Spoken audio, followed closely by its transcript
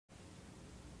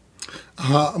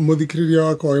Muthikiriria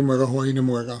wakwa wĩ mwega hwaĩ-inĩ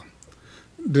mwega.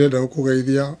 Ndĩrenda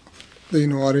gũkũgeithia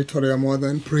thĩinĩ wa rĩtwa rĩa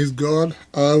Mwathani. Praise God.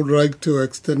 I would like to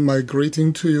extend my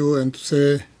greeting to you and to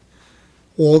say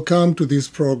welcome to this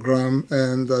program,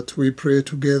 and that we pray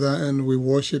together and we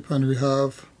worship and we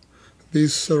have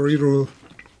this little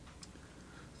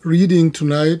reading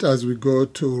tonight as we go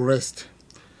to rest.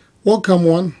 Welcome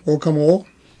one, welcome all.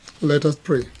 Let us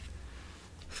pray.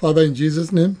 Father, in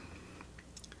Jesus' name,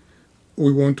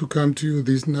 we want to come to you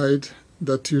this night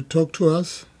that you talk to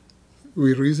us,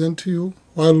 we reason to you,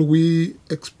 while we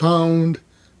expound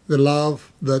the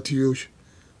love that you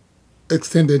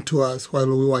extended to us while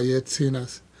we were yet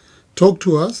sinners. Talk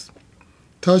to us,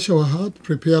 touch our heart,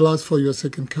 prepare us for your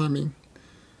second coming.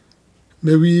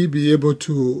 May we be able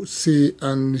to see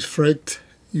and reflect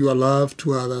your love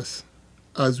to others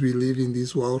as we live in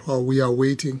this world, while we are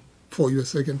waiting for your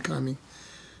second coming.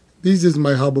 This is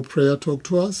my humble prayer. Talk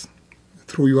to us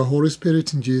through your Holy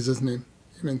Spirit in Jesus' name.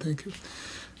 Amen. Thank you.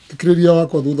 Thikiriria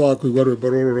wakwa thutha wa kũigua rwĩmbo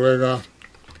rũrũ rwega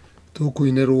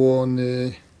tũkũinĩrwo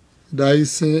nĩ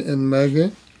Daisy and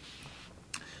Maggie,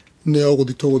 nĩo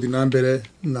tũgũthiĩ na mbere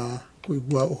na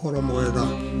kũigua ũhoro mwega.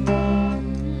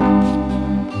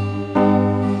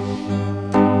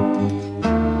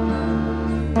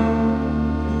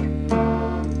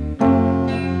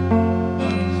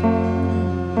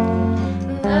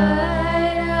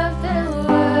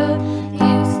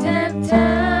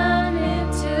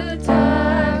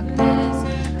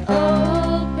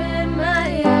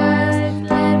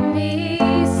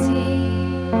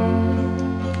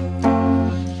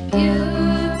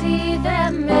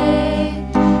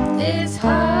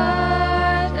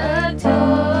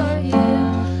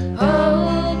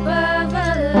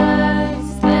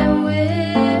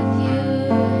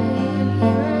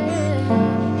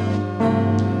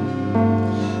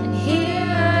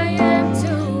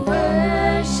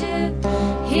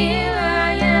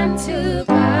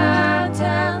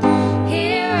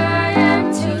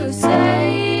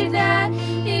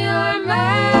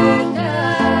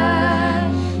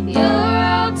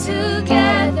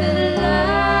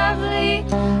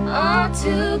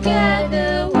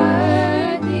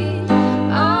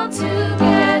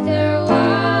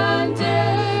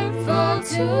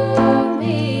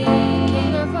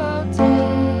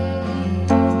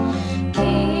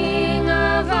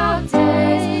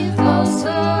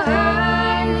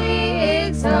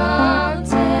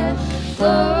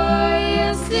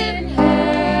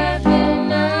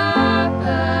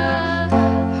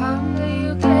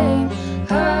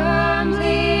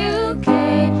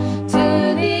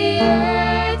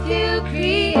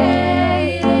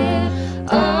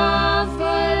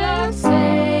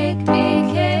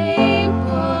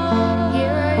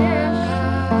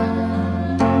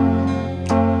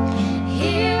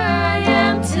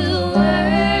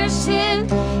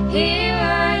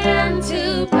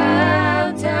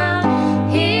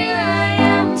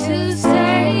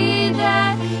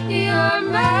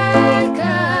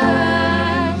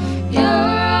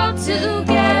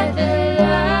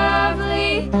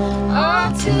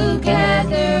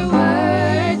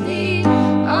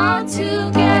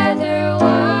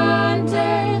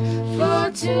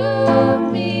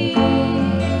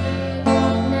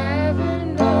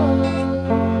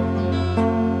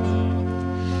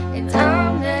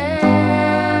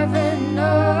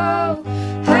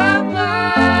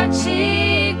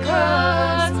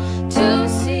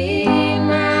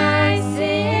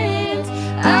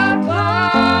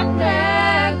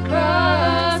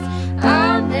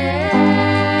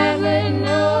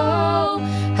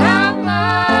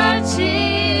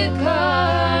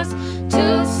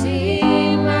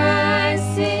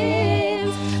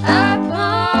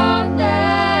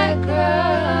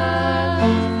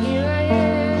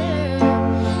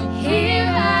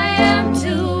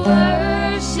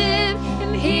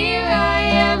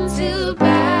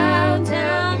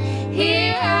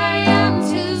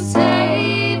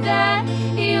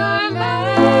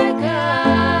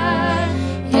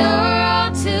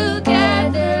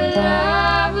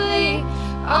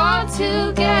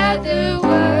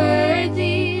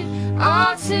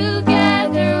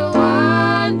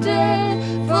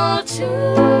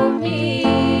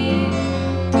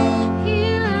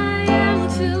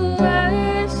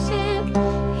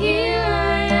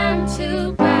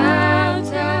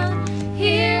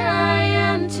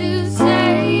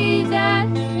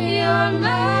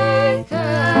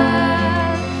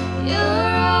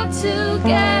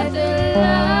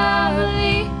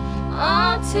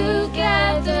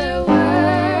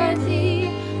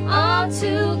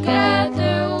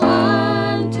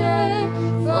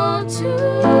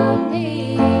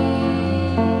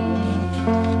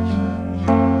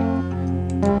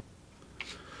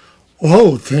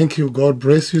 Oh, thank you. God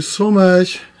bless you so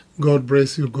much. God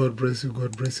bless you. God bless you.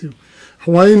 God bless you.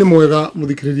 Hawaii ni mwega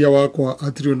muthikiriria wakwa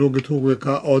atiri undu ungi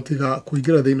tugwika o tiga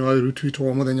kuingira thiini wa retreat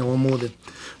wa muthenya wa mothe.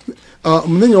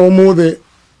 Muthenya wa mothe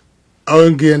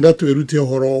awengienda twirute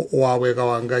uhoro wa wega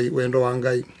wa Ngai, wendo wa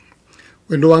Ngai.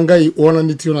 Wendo wa Ngai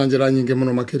wonanitio na njira nyingi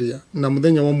muno makiria, na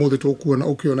muthenya wa mothe tukuona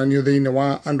ukionanio thiini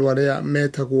wa andu aria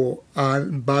metagwo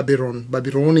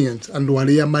Babylonians, andu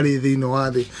aria mari thiini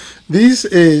wa thi. This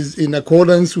is in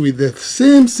accordance with the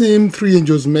same three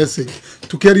angels message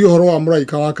to carry uhoro wa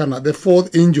muraika wa kana, the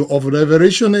fourth angel of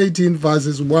Revelation 18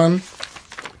 verses 1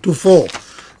 to 4.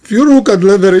 If you look at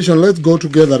Revelation, let's go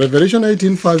together. Revelation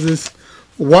 18 verses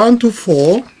 1 to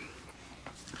 4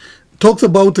 talks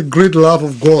about the great love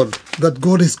of God, that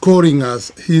God is calling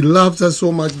us. He loves us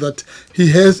so much that he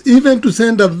has even to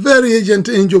send a very agent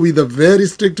angel with a very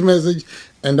strict message,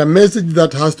 and a message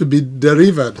that has to be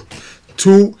delivered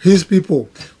to his people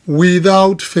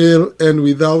without fail and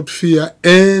without fear,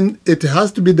 and it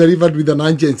has to be delivered with an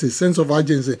urgency, sense of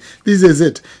urgency. This is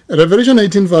it. Revelation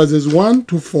 18 verses 1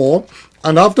 to 4.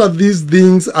 And after these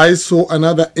things I saw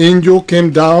another angel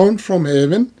came down from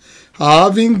heaven,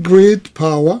 having great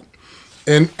power,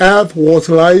 and earth was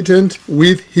lightened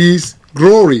with his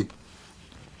glory.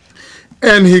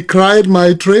 And he cried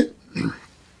mightily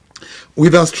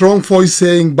with a strong voice,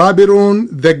 saying, Babylon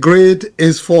the great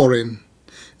is fallen.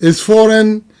 It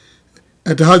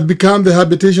has become the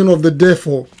habitation of the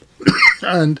devil,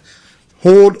 and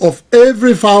hold of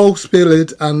every foul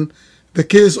spirit, and the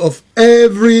case of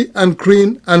every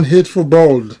unclean and hateful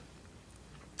bird.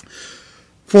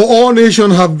 For all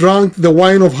nations have drunk the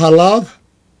wine of her love,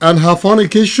 and her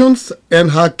fornications,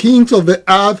 and her kings of the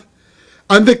earth,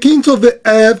 and the kings of the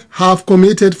earth have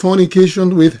committed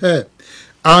fornication with her,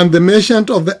 and the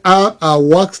merchants of the earth are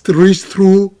waxed rich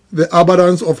through the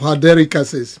abundance of her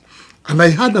delicacies. And I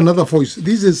heard another voice.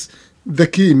 This is the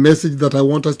key message that I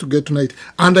want us to get tonight.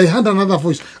 And I heard another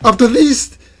voice. After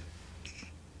this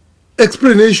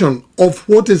explanation of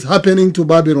what is happening to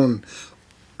Babylon,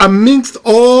 amidst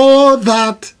all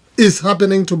that is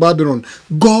happening to Babylon,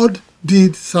 God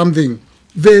did something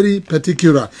very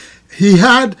particular.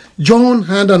 John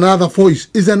had another voice.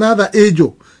 It's another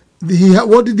angel.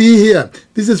 What did he hear?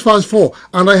 This is verse 4.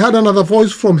 And I heard another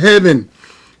voice from heaven,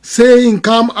 saying,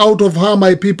 Come out of her,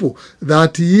 my people,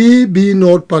 that ye be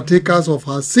not partakers of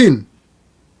her sin,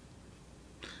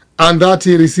 and that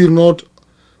ye receive not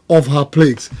of her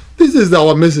plagues. This is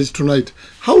our message tonight.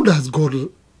 How does God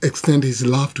extend his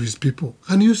love to his people?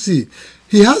 And you see,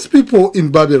 he has people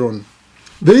in Babylon.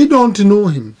 They don't know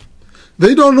him.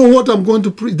 They don't know what I'm going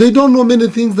to preach. They don't know many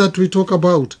things that we talk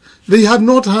about. They have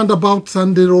not heard about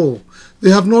Sunday law.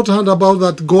 They have not heard about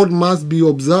that God must be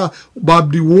observed, but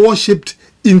be worshipped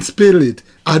in spirit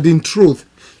and in truth.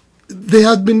 They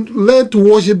have been led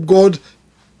to worship God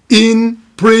in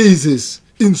praises,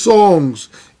 in songs,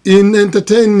 in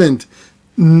entertainment.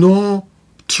 No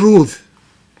truth.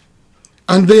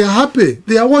 And they are happy.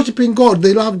 They are worshiping God.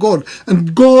 They love God.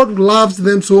 And God loves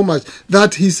them so much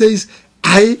that he says,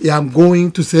 I am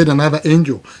going to send another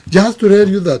angel. Just to tell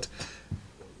you that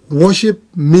worship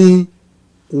me,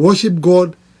 worship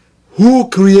God who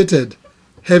created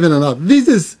heaven and earth. This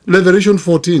is Revelation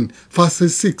 14,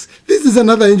 verse 6. This is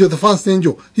another angel, the first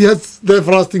angel. He has the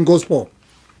everlasting gospel.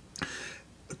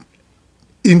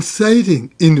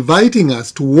 Inviting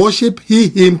us to worship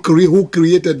him who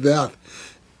created the earth.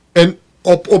 And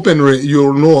openly,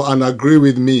 you'll know and agree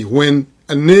with me, when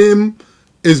a name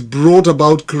is brought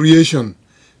about creation,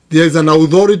 there is an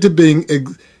authority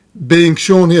being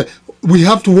shown here. We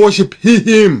have to worship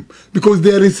him, because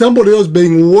there is somebody else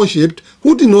being worshipped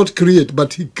who did not create,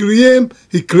 but he claimed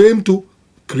to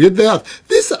create the earth.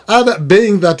 This other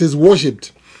being that is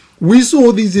worshipped, we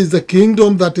saw this is the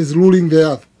kingdom that is ruling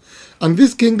the earth. And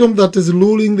this kingdom that is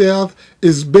ruling the earth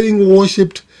is being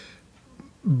worshipped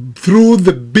through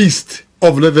the beast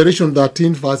of Revelation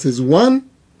 13 verses 1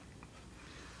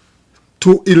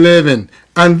 to 11.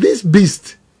 And this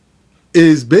beast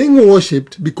is being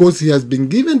worshipped because he has been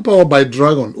given power by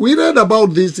dragon. We read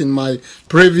about this in my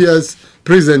previous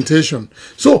presentation.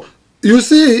 So you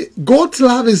see, God's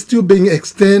love is still being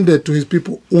extended to his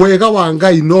people. Wega wa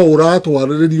Ngai no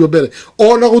uratwarĩrĩrio mbere.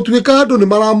 Ona gũtuĩka andũ nĩ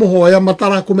maramuhoya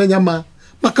matara kũmenya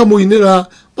makamuinĩra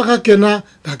makakena,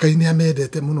 Ngai nĩ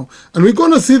amendete mũno. And we're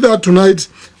going to see that tonight,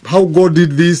 how God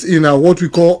did this in what we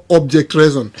call object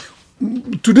lesson.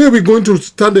 Today we're going to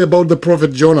study about the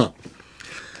prophet Jonah.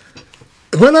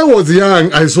 When I was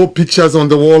young, I saw pictures on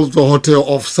the walls of the hotel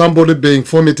of somebody being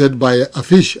vomited by a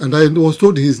fish, and I was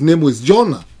told his name was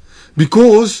Jonah,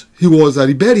 because he was a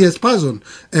rebellious person,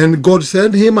 and God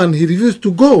sent him and he refused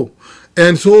to go.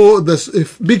 And so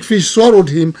the big fish swallowed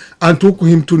him and took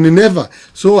him to Nineveh.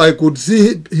 So I could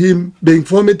see him being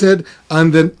vomited,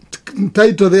 and the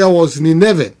title there was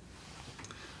Nineveh.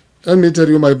 Let me tell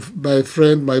you, my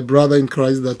friend, my brother in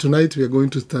Christ, that tonight we are going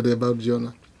to study about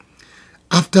Jonah.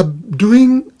 After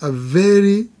doing a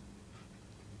very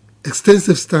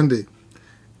extensive study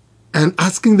and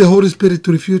asking the Holy Spirit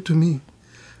to reveal to me,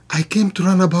 I came to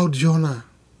learn about Jonah.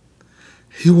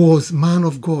 He was man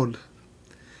of God.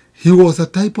 He was a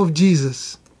type of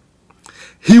Jesus.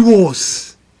 He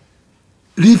was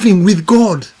living with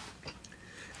God.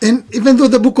 And even though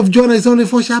the book of Jonah is only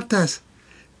 4 chapters,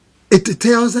 it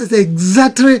tells us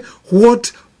exactly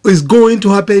what is going to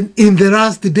happen in the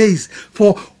last days.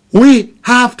 For we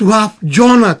have to have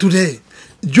Jonah today.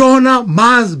 Jonah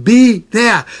must be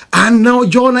there. And now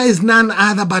Jonah is none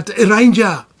other but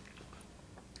Elijah.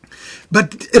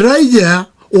 But Elijah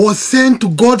was sent to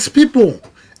God's people.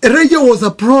 Elijah was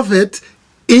a prophet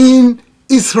in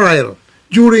Israel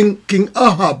during King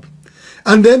Ahab.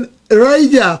 And then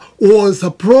Elijah was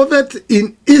a prophet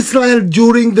in Israel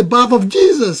during the birth of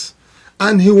Jesus.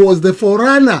 And he was the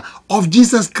forerunner of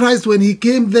Jesus Christ when he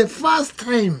came the first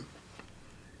time.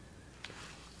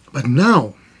 But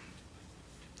now,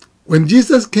 when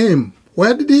Jesus came,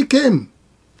 where did he come?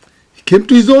 He came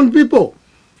to his own people.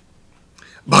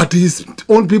 But his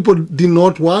own people did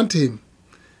not want him.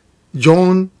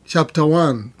 John chapter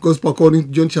 1, Gospel according to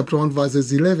John chapter 1,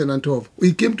 verses 11 and 12.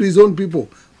 He came to his own people,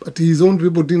 but his own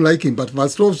people didn't like him. But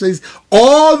verse 12 says,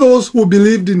 all those who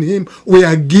believed in him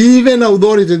were given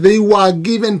authority. They were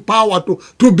given power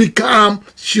to become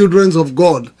children of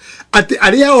God. Ati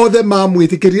aria othe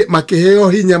mamwitikirie makiheo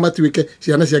hinya matuike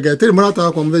ciana cia Ngai. Tiri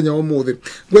marataga kwa muthenya wa muthi.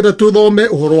 Ngwenda tuthome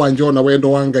uhoro wa Jonah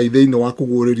wendo wa Ngai thiini wa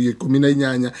kuguriria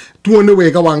 18 tuone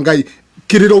wega wa Ngai.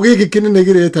 Kiriro giki kinene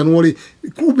giretanwo ri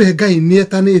kumbe Ngai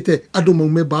nietanite andu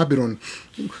maume Babylon.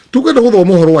 Tukenda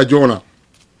guthoma uhoro wa Jonah.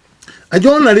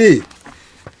 Jonah ri,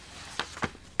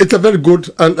 it's a very good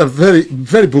and a very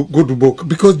good book,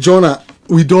 because Jonah,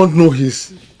 we don't know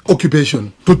his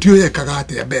occupation. Tutioye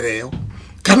kagate ya bereo.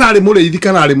 Kanari mureithi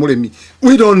kanari muremi.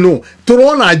 We don't know.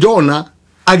 Turona Jonah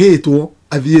agitwo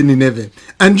athie Nineveh.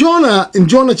 And Jonah, in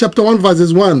Jonah chapter 1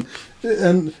 verses 1,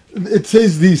 and it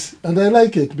says this, and I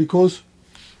like it because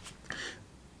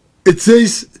it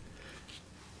says,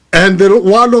 and the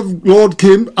word of Lord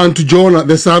came unto Jonah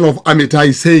the son of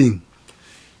Amittai, saying,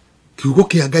 Kiugo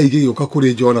kia Ngai gigioka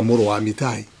kuri Jonah muru wa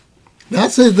Amittai.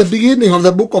 That says the beginning of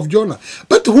the book of Jonah.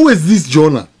 But who is this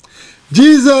Jonah?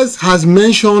 Jesus has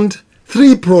mentioned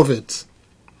 3 prophets: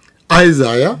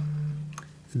 Isaiah,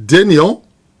 Daniel,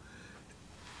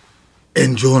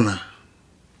 and Jonah.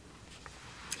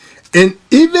 And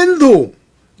even though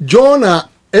Jonah,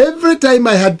 every time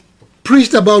I had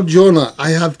preached about Jonah,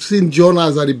 I have seen Jonah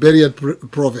as a rebellious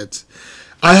prophet.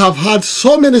 I have had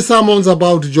so many sermons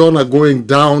about Jonah going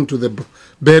down to the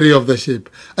belly of the ship.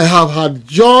 I have had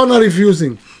Jonah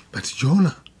refusing. But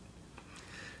Jonah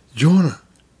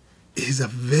is a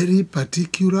very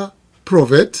particular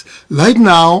prophet right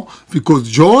now, because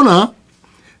Jonah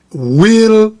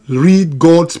will lead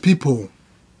God's people.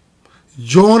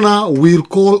 Jonah will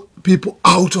call people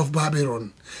out of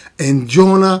Babylon. And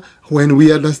Jonah, when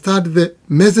we understand the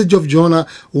message of Jonah,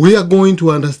 we are going to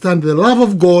understand the love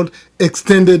of God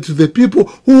extended to the people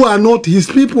who are not his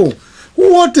people.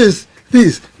 What is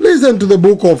this? Listen to the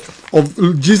book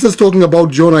of Jesus talking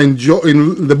about Jonah in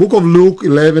the book of Luke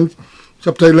 11,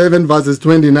 chapter 11, verses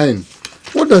 29.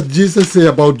 What does Jesus say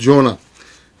about Jonah?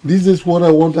 This is what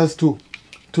I want us to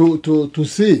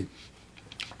see.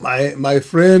 My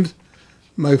friend,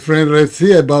 let's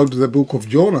see about the book of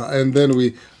Jonah, and then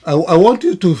I want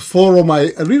you to follow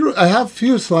I have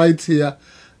few slides here,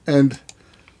 and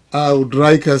I would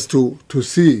like us to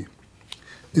see.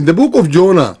 In the book of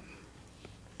Jonah,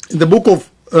 in the book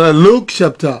of Luke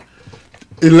chapter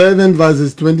 11,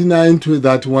 verses 29 to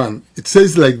that one, it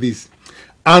says like this: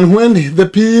 And when the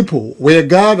people were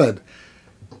gathered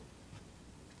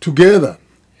together,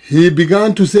 he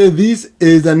began to say, This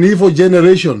is an evil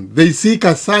generation. They seek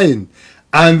a sign,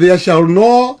 and there shall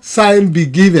no sign be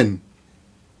given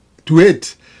to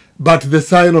it, but the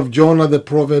sign of Jonah the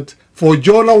prophet. For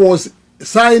Jonah was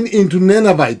sign into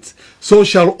Ninevites, so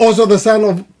shall also the Son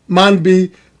of Man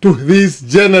be to this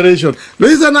generation.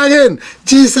 Listen again.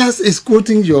 Jesus is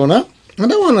quoting Jonah,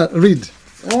 and I want to read.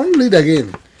 I want to read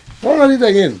again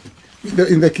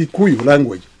in the Kikuyu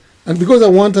language, and because I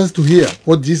want us to hear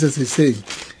what Jesus is saying.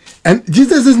 And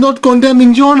Jesus is not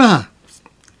condemning Jonah.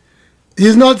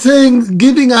 He's not saying,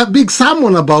 giving a big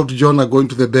sermon about Jonah going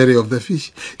to the belly of the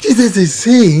fish. Jesus is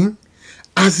saying,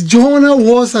 as Jonah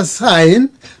was a sign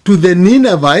to the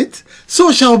Ninevites,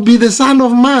 so shall be the Son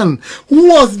of Man. Who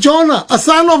was Jonah? A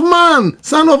son of man,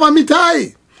 son of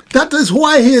Amittai. That is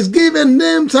why he is given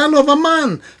name Son of a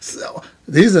Man. So,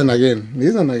 listen again.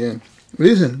 Listen.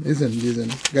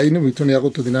 Ngai nĩ witũ nĩ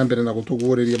agũtũthi na mbere na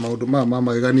gũtũguũrĩria maũndũ ma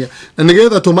magegania na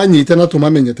nĩgetha tũmanyite na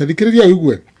tũmamenye. Tathikĩrĩria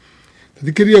ũigue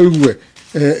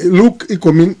Luke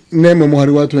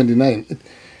 11:29.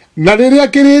 Na rĩrĩa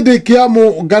kĩrĩndĩ kĩa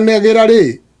mũnganagĩra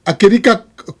rĩ, akĩrika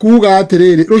kuuga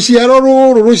atĩrĩrĩ, rũciaro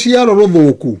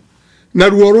rũthũku na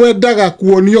ruo rwendaga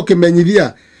kuonio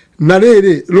kĩmenyithia, na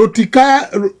rĩrĩ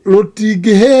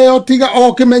rũtingĩheo tiga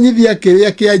o kĩmenyithia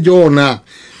kĩrĩa kĩa Jonah.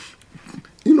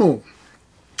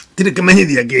 Tiri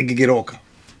kĩmenyithia kĩngĩ kĩroka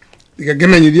tiga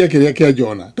kĩmenyithia kĩrĩa kĩa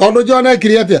Jonah. Tondũ Jonah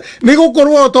ekire atĩa? Nĩ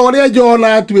gũkorwo ta ũrĩa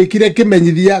Jonah atuĩkire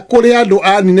kĩmenyithia kũrĩ andũ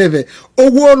a Nineve,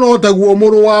 ũguo no taguo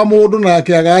mũrũ wa mũndũ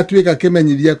nake agatuĩka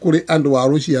kĩmenyithia kũrĩ andũ a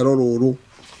rũciaro rũrũ.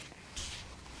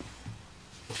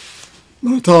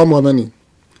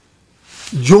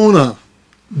 Jonah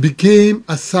became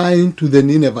a sign to the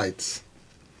Ninevites.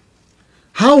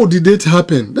 How did it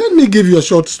happen? Let me give you a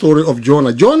short story of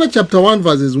Jonah. Jonah chapter 1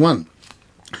 verses 1.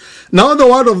 Now the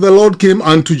word of the Lord came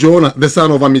unto Jonah, the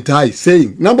son of Amittai,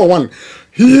 saying, number 1,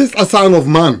 he is a son of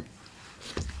man.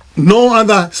 No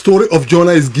other story of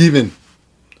Jonah is given.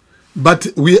 But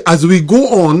as we go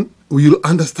on, we will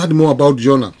understand more about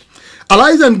Jonah.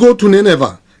 Arise and go to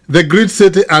Nineveh, the great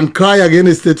city, and cry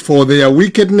against it, for their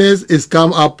wickedness is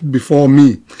come up before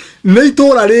me.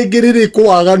 Neitora regiriri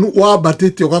kwaganu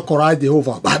wabatite ugakora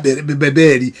Jehova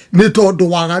baberi ni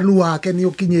tondu waganu wake ni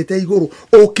ukinyete iguru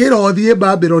ukira othie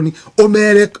Babyloni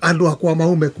umere andu akwa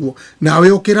maume kuo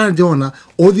nawe ukira Jonah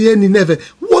othie Nineveh.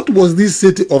 What was this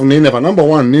city of Nineveh? Number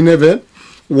 1, Nineveh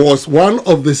was one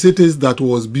of the cities that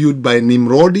was built by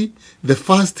Nimrod, the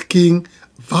first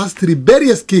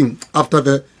rebellious king after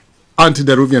the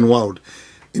antediluvian world.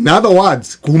 In other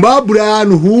words, kuma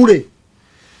Brian Hure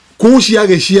Kushi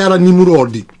ageciara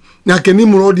Nimrodi, nake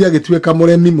Nimrodi agĩtuĩka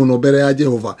mũremi mũno mbere ya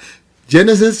Jehova.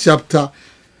 Genesis chapter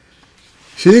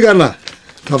Shigana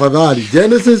tafadhali,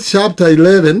 Genesis chapter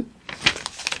 11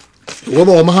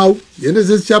 tuthoma hau,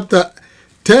 Genesis chapter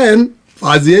 10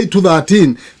 verse 8 to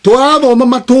 13 twathoma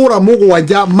matũra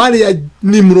mũgwanja marĩa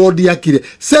Nimrodi akire.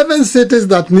 7 cities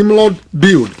that Nimrod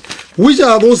built. Which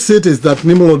are those cities that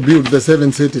Nimrod built, the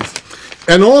 7 cities?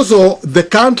 And also the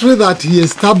country that he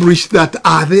established that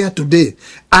are there today.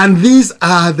 And these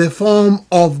are the form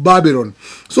of Babylon.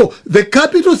 So the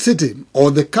capital city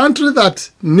or the country that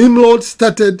Nimrod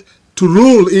started to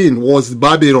rule in was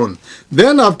Babylon.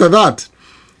 Then after that,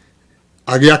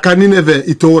 agiaka Nineveh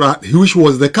itora, which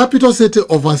was the capital city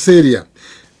of Assyria.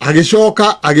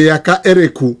 Agishoka agiaka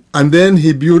Ereku, and then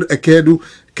he built Ekedu,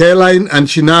 Keline, and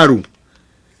Shinaru.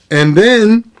 And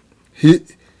then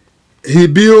he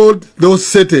built those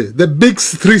cities, the big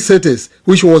 3 cities,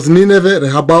 which was Nineveh,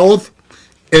 Rehoboth,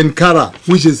 and Kara,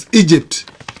 which is Egypt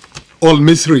or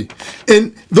Misri.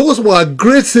 And those were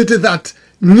great cities that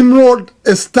Nimrod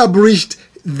established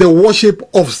the worship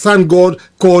of sun god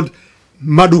called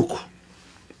Marduk.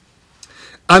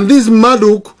 And this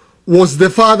Marduk was the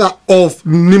father of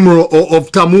Nimrod,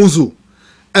 of Tamuzu.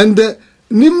 And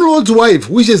Nimrod's wife,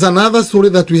 which is another story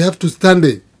that we have to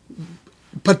study.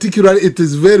 Particularly, it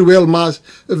is very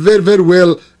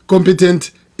well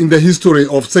competent in the history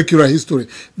of secular history.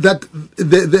 That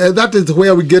is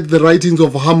where we get the writings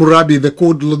of Hammurabi, the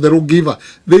rule giver.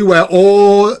 They were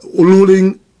all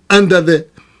ruling under the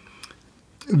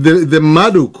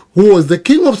Marduk, who was the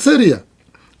king of Syria,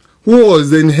 who was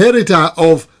the inheritor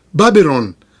of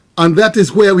Babylon. And that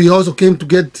is where we also came to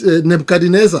get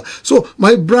Nebuchadnezzar. So,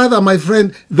 my brother, my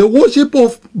friend, the worship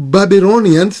of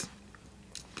Babylonians,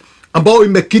 ambao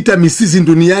imekita misisi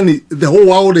duniani, the whole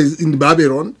world is in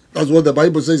Babylon. That's what the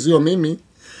Bible says, you mimi.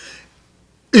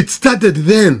 It started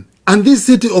then. And this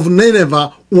city of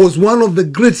Nineveh was one of the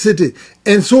great cities.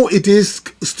 And so it is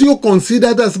still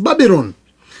considered as Babylon.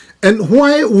 And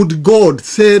why would God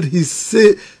send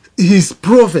his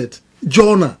prophet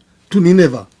Jonah to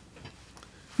Nineveh?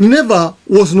 Nineveh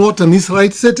was not an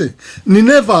Israelite city.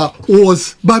 Nineveh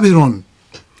was Babylon.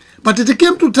 But it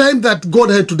came to time that God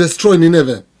had to destroy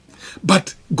Nineveh.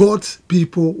 But God's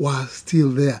people were still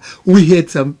there. We had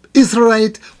some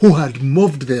Israelites who had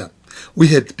moved there. We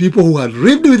had people who had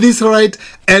lived with Israelites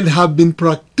and have been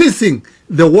practicing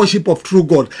the worship of true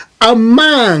God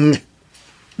among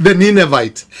the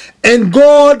Ninevites. And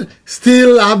God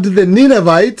still loved the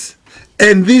Ninevites,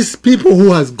 and these people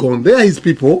who has gone there, his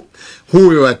people,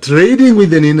 who were trading with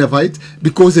the Ninevites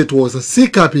because it was a sea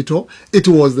capital, it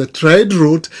was the trade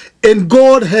route, and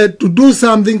God had to do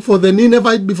something for the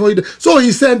Ninevites before he did. So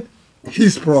he sent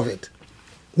his prophet.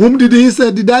 Whom did he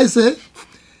say? Did I say?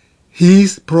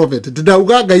 his prophet.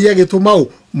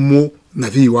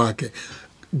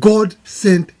 God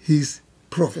sent his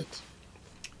prophet,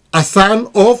 a son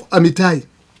of Amittai.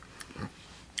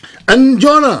 And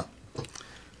Jonah,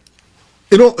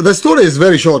 the story is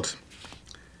very short.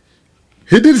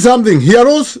 He did something. He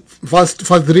arose, verse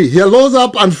 3. He arose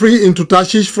up and flee into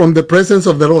Tarshish from the presence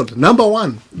of the Lord. Number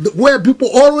one, where people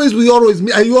we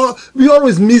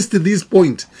always missed this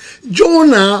point.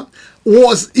 Jonah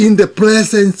was in the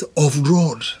presence of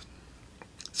Lord.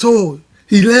 So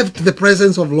he left the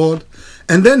presence of Lord,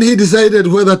 and then he decided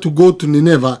whether to go to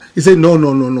Nineveh. He said,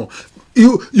 no.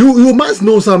 You must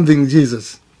know something,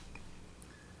 Jesus.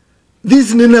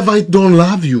 These Ninevites don't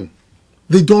love you.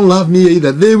 They don't love me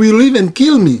either. They will even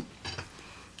kill me.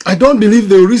 I don't believe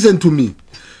they will listen to me.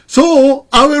 So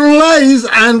I will rise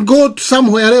and go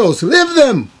somewhere else. Leave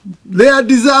them. They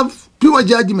deserve pure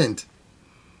judgment.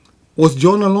 Was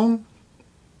John alone?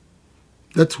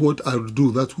 That's what I'll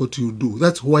do. That's what you do.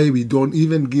 That's why we don't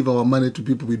even give our money to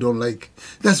people we don't like.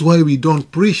 That's why we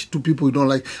don't preach to people we don't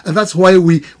like. And that's why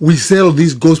we sell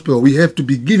this gospel. We have to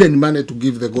be given money to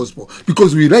give the gospel.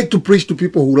 Because we like to preach to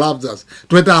people who love us.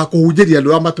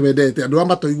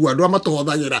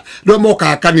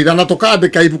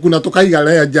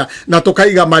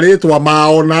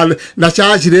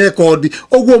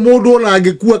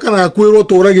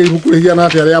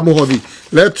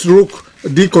 Let's look.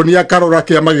 Dikonia karora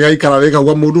kia magigai karareka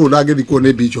wa mudu nage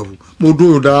dikone bichofu.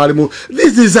 Mudu udari mu.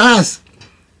 This is us.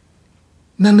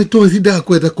 Naneto zida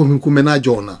kweta kumena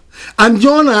Jonah. And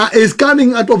Jonah is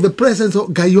coming out of the presence of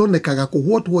Gayone Kagako.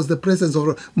 What was the presence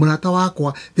of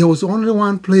Munatawakwa? There was only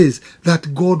one place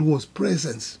that God was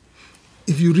present.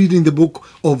 If you read in the book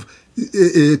of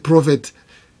prophet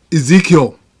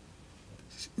Ezekiel,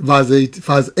 verse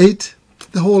 8,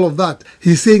 the whole of that,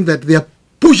 he's saying that they are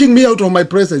pushing me out of my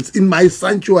presence in my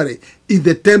sanctuary, in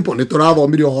the temple. Jonah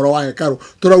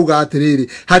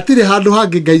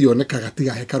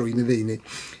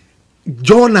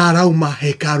rauma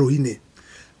hekaru ine.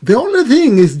 The only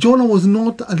thing is Jonah was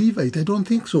not a Levite. I don't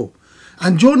think so.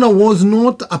 And Jonah was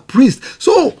not a priest.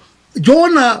 So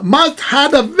Jonah must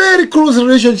have a very close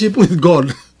relationship with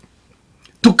God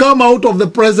to come out of the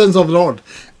presence of the Lord.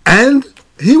 And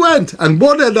he went and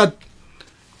boarded that.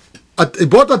 He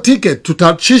bought a ticket to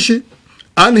Tarshish,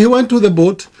 and he went to the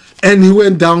boat, and he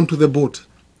went down to the boat.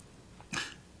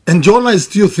 And Jonah is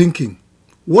still thinking,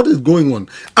 what is going on?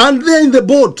 And there in the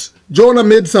boat, Jonah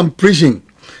made some preaching.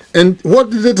 And what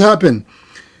did it happen?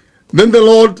 Then the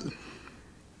Lord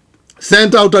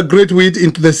sent out a great wind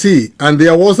into the sea, and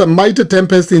there was a mighty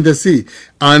tempest in the sea,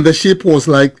 and the ship was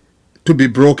like to be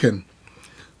broken.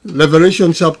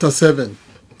 Revelation chapter 7,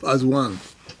 verse 1.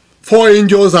 4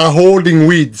 angels are holding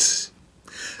weeds,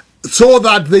 so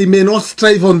that they may not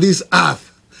strive on this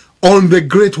earth, on the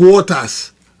great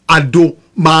waters. Ado,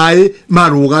 mae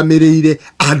maruga mereire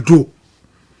ado.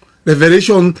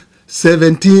 Revelation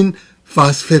 17,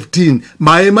 verse 15.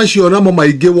 Mae mashiona mo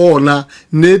maige wona,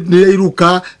 ne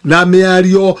iruka, na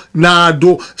meario, na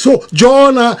ado. So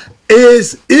Jonah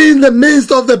is in the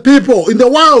midst of the people, in the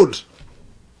world.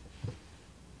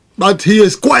 But he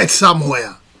is quite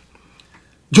somewhere.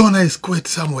 Jonah is quite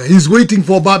somewhere. He's waiting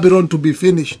for Babylon to be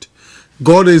finished.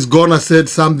 God is gonna say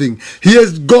something. He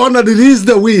is gonna release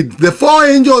the wind. The 4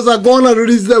 angels are gonna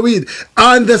release the wind.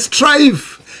 And the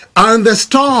strife and the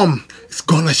storm is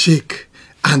gonna shake.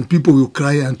 And people will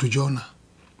cry unto Jonah.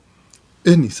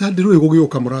 Eni, sadiru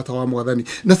yugioka murata wa mwathani.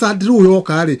 Na sadiru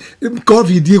yoka ari,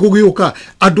 COVID yugioka.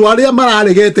 Aduaria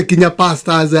mararegete kinya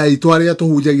pastors aitu aria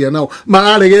tuhujagia nao.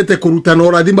 Mararegete kurutana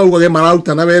urathima ugage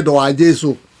mararutana wendo wa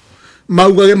Jesu.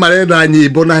 Maugage marenda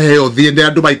nyimbo na heo thiende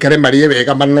andu maikare marie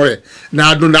wega manore na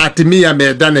andu na atimia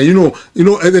mendane. You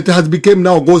know it has become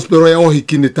now gospel ya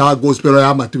ohiki ni ta gospel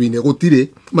ya matuine gutire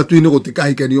matuine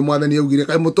gutikahikanio mwathani augire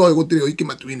kai mutoe gutire ohiki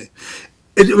matuine.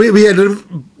 We had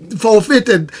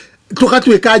forfeited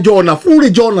tukatweka Jonah,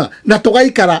 fully Jonah, na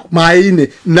tugaikara maine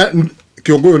na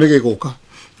kiongoyo nigegoka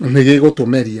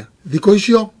nigegotomeria thiko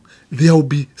icio. There will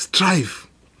be strife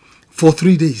for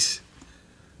 3 days,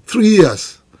 3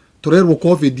 years. Torerwo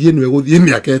COVID yenu eguthie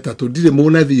miaka 3 ndire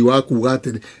munathi wa kuga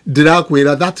atiri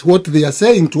ndirakwira. That's what they are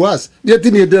saying to us.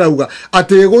 Ndietini ndirauga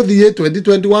ati eguthie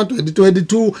 2021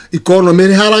 2022 economy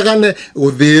ri haragane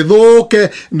uthithuke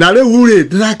na riu ri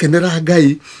ndirakenera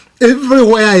Ngai.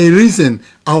 Everywhere I listen,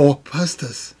 our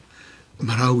pastors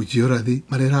marauji orathi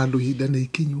marera andu hinda ni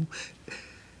ikinyu.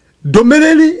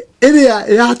 Ndomereri iria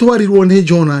yatwarirwo ni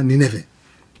Jonah Nineve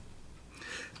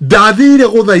ndathire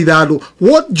guthaitha andu.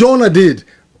 What Jonah did,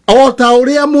 ota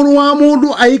uria muru wa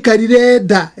mundu aikarire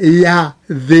nda ya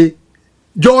thi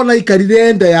Jonah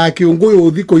ikarire nda ya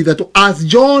kiunguyu thiko ithatu. As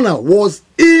Jonah was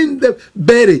in the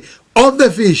belly of the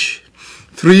fish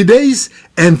 3 days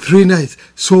and 3 nights,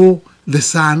 so the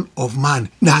Son of Man,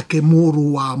 nake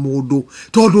muru wa mundu.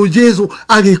 Tondu Jesu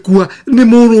agikua ni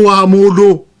muru wa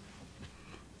mundu.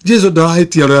 Jesu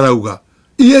ndarahitia rauga.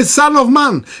 He is Son of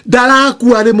Man.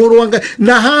 Darakua ni muru wa Ngai.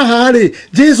 Na haha ri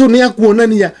Jesu ni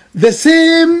akuonania the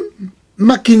same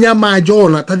makinya ma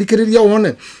Jonah. Tathikiriria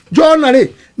wone. Jonah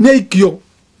ri ni ikio.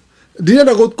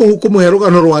 Ndirenda kumuhe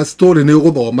rugano rwa story ni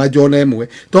uguthoma Jonah emwe.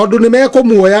 Tondu ni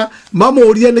mekumuoya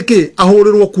mamurie niki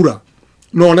ahurirwo kura.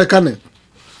 Nonekane.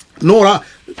 Nora,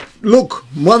 look,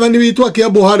 mwathani witu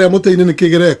akiambo haria muteini ni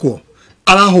kigerekwo.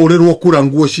 Arahurirwo kura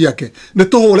nguo ciake. Ni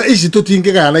tuhure ici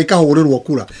tutingigana ikahurirwo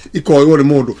kura. Ikoywo ni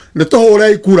mundu. Ni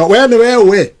tuhure ikura. We ni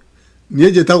we. Nie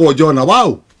njitagwo Jonah.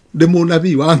 Wow. Ndi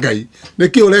munabii wa Ngai.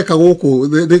 Niki ureka guku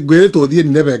ngwiritwo thie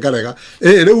Nineve ngarega.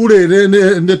 Riu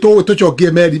ni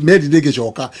tucokie meri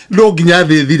ndingicoka. No nginya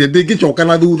thi thire ndingicoka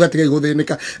na thutha tigai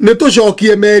guthinika. Ni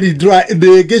tucokie meri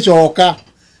ndingicoka.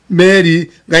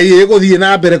 Mary Ngai guthie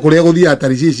na mbere kuria guthie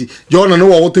atarici. Jonah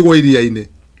no gutigwo iria-ini.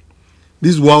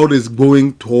 This world is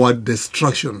going toward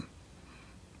destruction.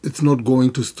 It's not going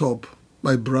to stop,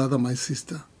 my brother, my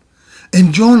sister.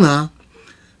 And Jonah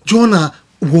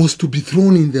was to be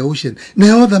thrown in the ocean.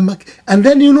 And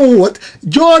then you know what?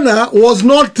 Jonah was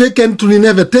not taken to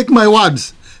Nineveh. Take my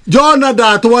words. Jonah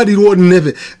that word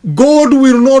Nineveh. God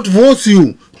will not force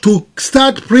you to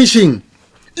start preaching.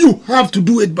 You have to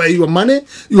do it by your money.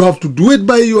 You have to do it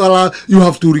by your you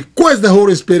have to request the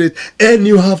Holy Spirit, and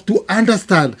you have to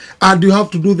understand, and you have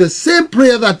to do the same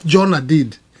prayer that Jonah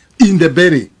did in the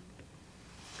belly.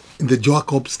 In the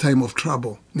Jacob's time of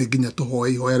trouble. Niginya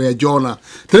tuhoi hoere Jonah.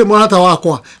 Tere mwanata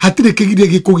wakwa. Hatire kigiria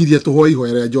gikugiria tuhoi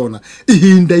hoere Jonah.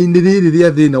 Ihinda iniriri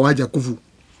ria thina wa Jakubu.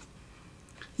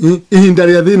 Ihinda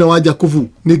ria thina wa Jakubu.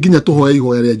 Niginya tuhoi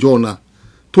hoere Jonah.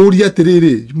 Turia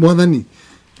tiriri mwathani.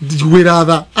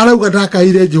 Wiratha. Arauga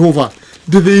ndakaire Jehova.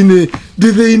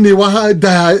 Ndithini wa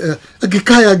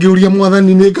agikaya ngiuria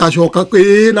mwathani ni ngacoka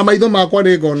na maitho makwa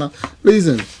ni ngona.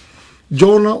 Listen.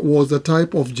 Jonah was the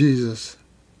type of Jesus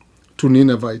to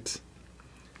Ninevites.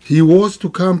 He was to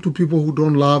come to people who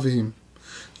don't love him.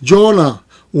 Jonah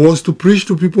was to preach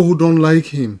to people who don't like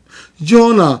him.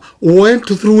 Jonah went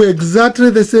through exactly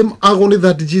the same agony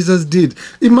that Jesus did.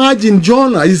 Imagine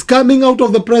Jonah is coming out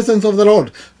of the presence of the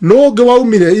Lord. No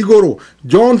gawaumire igoro.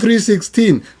 John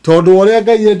 3:16. Tondu oria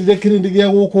Ngai endire kirindi gia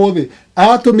guku thi,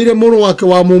 atumire muru wake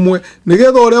wa mumwe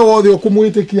nigetha oria wothe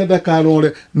ukumwitikia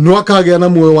ndakanore no akagea na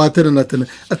muoyo wa tene na tene.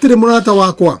 Atire murata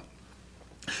wakwa.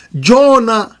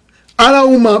 Jonah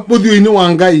arauma buthio-ini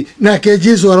wa Ngai, nake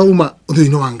Jesu arauma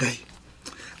buthio-ini wa Ngai.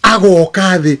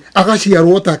 Agoka thi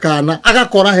agaciarwo ta kana,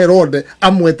 agakora Herode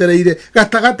amwetereire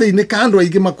gatagati-ini ka andu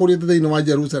aingi makurite thiini wa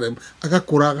Jerusalem.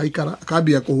 Agakura agaikara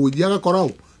akambia kuhunjia, agakora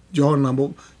John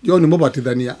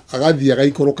Mubatithania agathie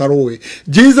agaikoroka ruwi.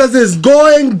 Jesus is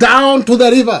going down to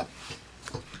the river.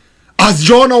 As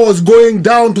Jonah was going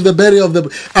down to the belly of the...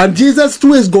 And Jesus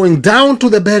too is going down to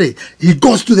the belly. He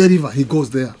goes to the river. He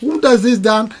goes there. Who does this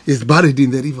done? He's buried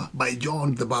in the river by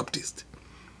John the Baptist.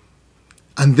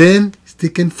 And then he's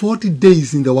taken 40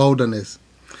 days in the wilderness.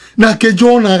 Nake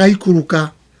Jonah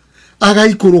agaikuruka.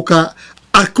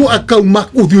 Akauma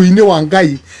uthio-ini wa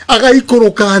Ngai.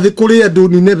 Agaikuruka thi kuri andu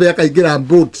Nineve akaigira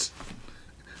boats.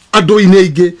 Andu-ini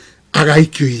aingi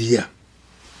agaikio iria.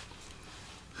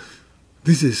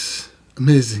 This is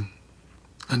amazing.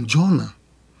 And Jonah,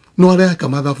 no areka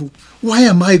mathabu. Why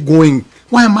am I going?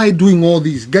 Why am I doing all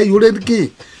this? Gai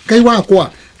ureki. Gai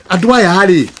wakwa. Andu aya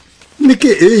ari.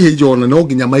 Niki Jonah no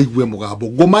nginya maigue mugambo.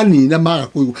 Gomani na maga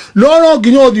kuigua. No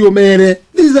nginya uthio mere.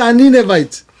 These are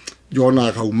Ninevites. Jonah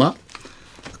akauma.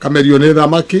 Akamerio ni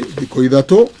thamaki thiko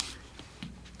ithatu.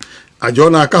 A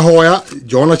Jonah akahoya.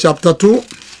 Jonah chapter 2.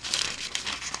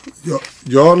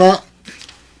 Jonah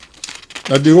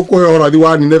na ndigukuhe orathi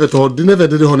wa Nineve tondu Nineve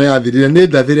ndiri hone yathirire ni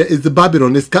ndathire. Is the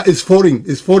Babylon is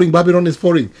falling. Babylon is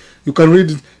falling. You can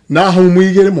read Nahum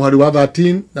 2 muhari wa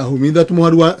 13, Nahum 3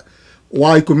 muhari wa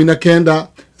 19,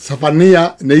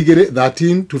 Safania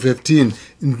 13 to 15.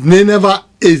 Nineveh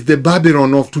is the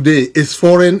Babylon of today. Is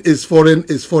foreign.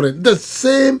 The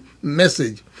same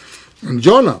message. And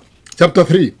Jonah chapter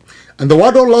 3. And the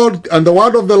word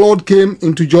of the Lord came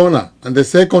into Jonah, and the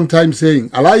second time, saying,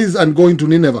 Arise and go into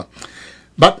Nineveh.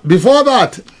 But before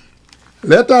that,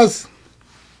 let us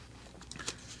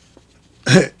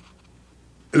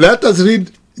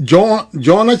read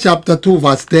Jonah chapter 2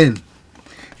 verse 10.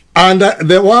 And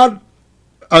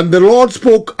the Lord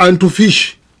spoke unto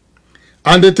fish,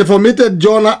 and it vomited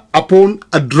Jonah upon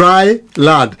a dry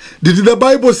land. Did the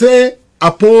Bible say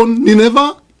upon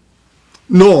Nineveh?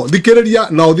 No, thikiriria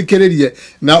na uthikiririe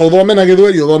na uthome na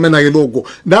githweri uthome na githungu.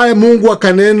 Naye Mungu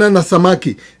akanena na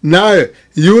samaki, naye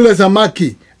yule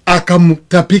samaki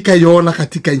akamtapika Yona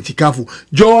katika nchi kavu.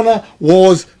 Jonah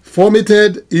was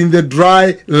vomited in the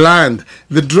dry land.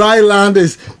 The dry land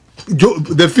is,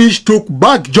 the fish took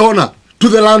back Jonah to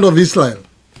the land of Israel.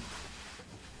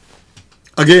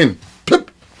 Again,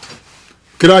 plip,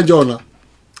 kira Jonah.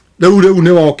 Reu ne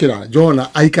waokira Jonah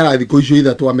aikara thiko icio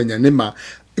ithatu amenya nima.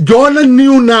 Jonah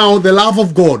knew now the love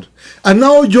of God, and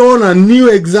now Jonah knew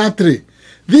exactly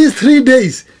these 3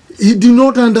 days. He did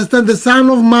not understand the Son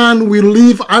of Man will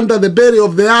live under the belly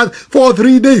of the earth for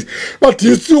 3 days, but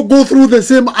he still go through the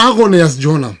same agony as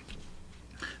Jonah.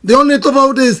 The only thing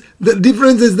about is the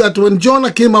difference is that when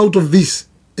Jonah came out of this,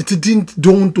 it didn't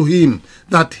dawn to him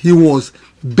that he was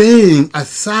being a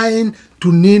sign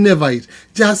to Ninevites,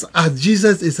 just as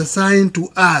Jesus is a sign to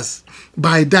us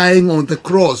by dying on the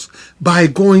cross, by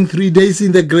going 3 days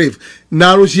in the grave.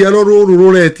 Na ruciaro ruru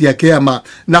ruretia kiama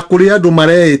na kuri andu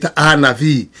mareita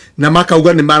anabii na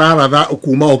makauga ni mararatha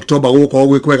kuma October guko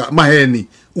gwikwega maheni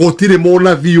gutire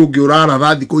munabii ungi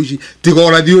uraratha thiko ici tiga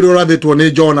urathi uri urathitwo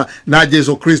ni Jonah na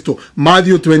Jesu Kristo.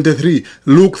 Matthew 23,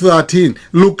 Luke 13,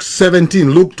 Luke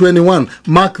 17, Luke 21,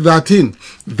 Mark 13.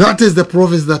 That is the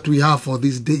prophecy that we have for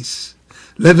these days.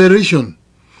 Revelation,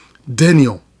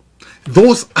 Daniel.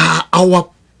 Those are our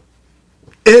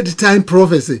end-time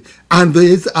prophecy, and there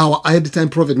is our end-time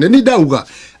prophet. Neni dauga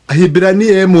Hibrani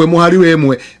emwe muhari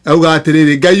emwe auga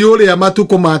atiriri gayole ya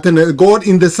matuko matene. God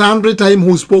in the sundry time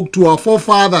who spoke to our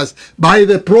forefathers by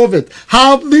the prophet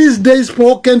have these days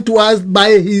spoken to us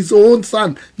by his own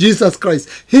son Jesus Christ.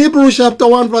 Hebrews chapter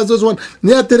 1 verse 1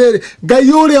 ni atiriri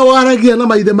gayole ya waragia na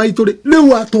maithe maituri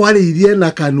riu atwaririe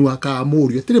na kanua ka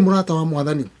murio tiri murata wa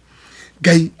mwathani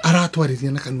Gai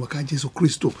aratwaririe na kanua ka Jesu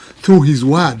Kristo through his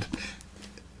word.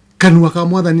 Kanua ka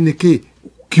mwathani ni ki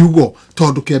kiugo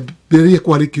tondu kiambirie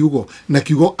kwari kiugo na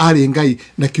kiugo ari ngai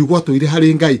na kiugo toire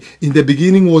hari ngai. In the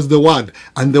beginning was the word,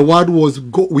 and the word was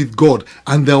with God,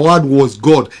 and the word was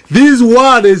God. This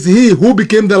word is he who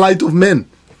became the light of men,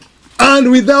 and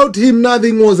without him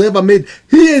nothing was ever made.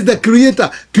 He is the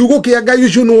creator. Kiugo kia ngai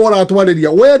ucio ni wora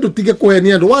atwariria. Wewe tutige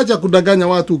kuhenia ndu wacha kudanganya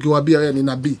watu ukiwaambia wewe ni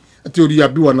nabii. Ati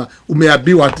uliambiwa na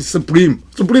umeambiwa ati supreme.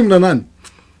 Supreme na nani?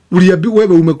 Uliambiwa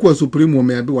wewe umekuwa supreme,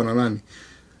 umeambiwa na nani?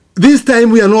 This time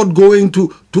we are not going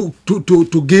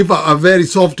to give a very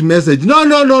soft message.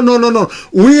 No.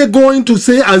 We are going to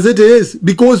say as it is,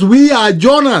 because we are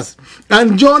Jonahs.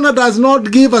 And Jonah does not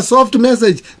give a soft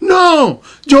message. No.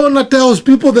 Jonah tells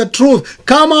people the truth.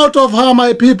 Come out of her,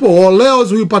 my people, or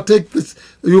else you partake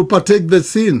the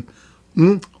sin.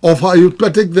 Of her, you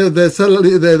partake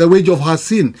the wage of her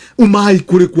sin. Umai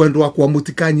kuri kwendwa kwa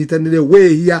mutikanyitanire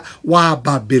wehia wa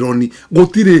Babyloni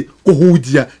gutire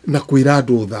kuhujia na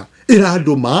kwirado tha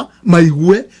irado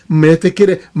maigue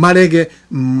metekere marege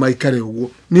maikare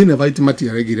uguo Ninevite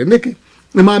matiaregire niki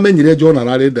ni mamenyire Jonah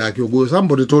ararenda akiuguo.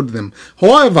 Somebody told them.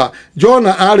 However,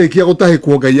 Jonah arikia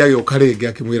gutahikwo ngai yake ukarenge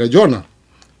akimwira Jonah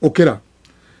okira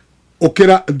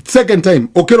second time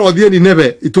okira othie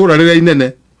Nineve itura rire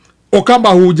inene okamba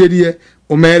hujerie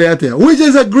umere atia, which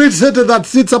is a great city that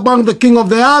sits among the king of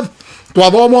the earth.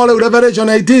 Twathoma Revelation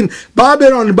 18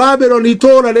 Babylon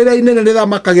itora rira inene rira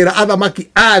makagira athamaki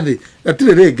athi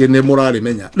atire ringi ni murari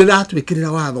menya rira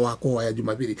twikirira watho wa kuhoya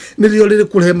Jumapili nirio riri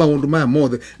kurehe maundu maya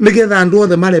mothe nigetha andu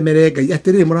othe maremere ngai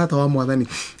atire murata wa mwathani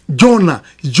Jonah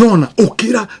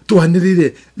okira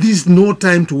twanirire. This is no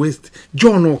time to waste.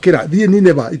 Jonah okira thie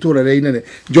Nineveh itora rira inene.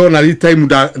 Jonah ri time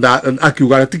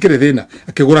akiuga tikire thina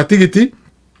akigura tigiti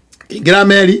ingira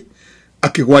meri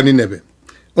akigwa Nineveh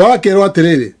wakirwa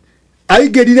atiriri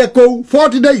aigerire kou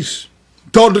 40 days.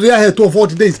 Tondu ria hetwo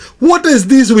 40 days. What is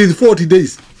this with 40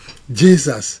 days?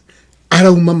 Jesus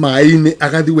arauma maini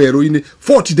agathi weru-ini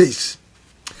 40 days.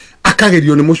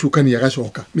 Akagerio ni mucukani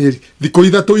agacoka meri thiko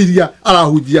ithatu iria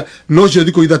arahujia no cio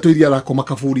thiko ithatu iria arakoma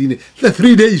kaburi-ini the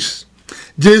 3 days.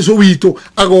 Jesu witu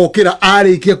agokira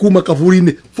arikia kuma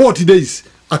kaburi-ini 40 days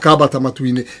akabata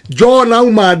matu-ini. Jonah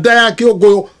uma nda yake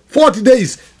ogoyo 40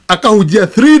 days akahujia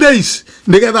 3 days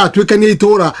nigetha atwikania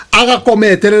itora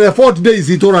agakometerere 40 days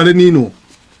itora rinino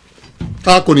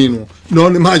akonino no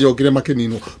ni majokire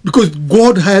makenino, because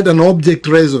God had an object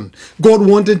reason. God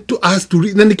wanted to us to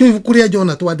read. Na nikyo kuria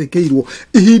Jonah twandikiirwo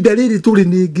ihinda riri turi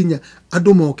ni nginya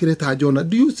andu mokire ta Jonah.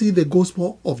 Do you see the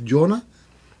gospel of Jonah?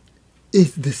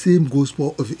 It's the same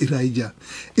gospel of Elijah.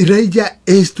 Elijah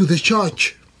is to the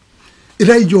church.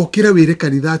 Elijah okira wire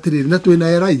kanitha atiriri na twina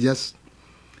Elijahs,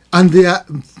 and they are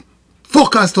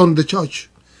focused on the church.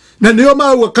 na nio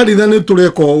maugwa kanitha ni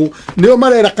tureka uu nio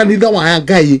marera kanitha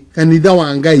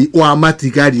wa ngai wa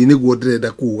matigari niguo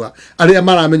ndirenda kuga aria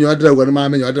maramenyo ndirauga ni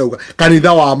maramenyo ndirauga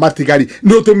kanitha wa matigari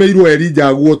ni utumeirwo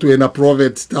Elijah guo twina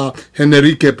prophet star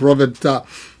Henrique prophet star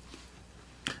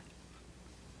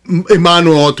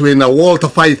Emmanuel twina Walter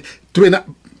Faith twina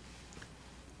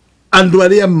andu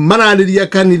aria marariria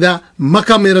kanitha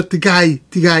makamera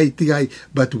tigai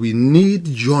but we need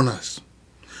Jonas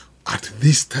at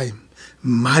this time.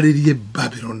 Maririe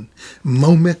Babylon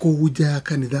maume kuja ya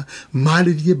kanitha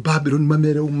maririe Babylon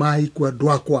mamere umai kwa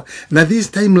dwakwa na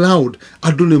this time loud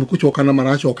andu ni kuchokana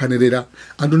marachokanirira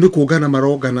andu ni kugana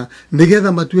marogana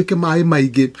nigetha matuike mai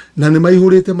maige na ni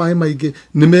maihurite mai maige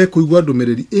ni mekuigwa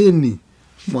ndumiriri eni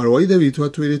mwaro wa ithe witu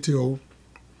atwirite o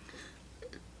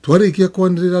twarikia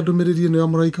kwanirira ndumiriri ni wa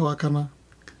muraika wa kana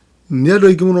ni andu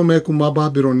aingi muno mekuma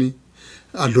Babyloni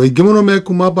andu aingi muno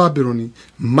mekuma Babyloni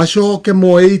macoke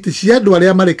moeite cia andu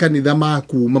aria mari kanitha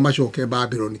makuma macoke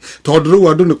Babyloni tondu riu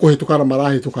andu ni kuhitukana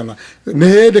marahitukana ni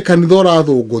hindi kanitha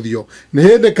urathunguthio ni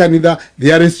hindi kanitha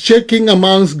there is shaking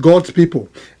amongst God's people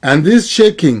and this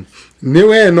shaking ni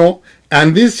weno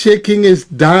and this shaking is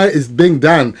being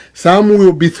done. Some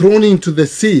will be thrown into the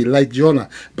sea like Jonah,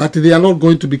 but they are not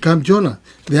going to become Jonah.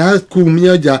 They are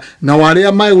kumiaja na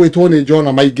wale mai wetone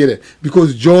Jonah maigere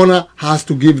because Jonah has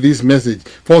to give this message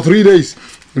for 3 days.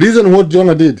 Listen what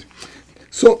Jonah did.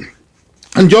 So,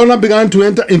 and Jonah began to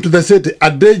enter into the city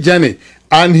a day journey,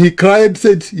 and he cried,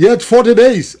 said, yet 40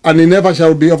 days, and he never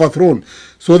shall be overthrown.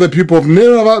 So the people of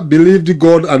Nineveh believed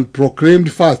God and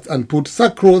proclaimed fast and put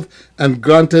sackcloth and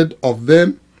granted of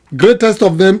them, greatest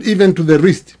of them even to the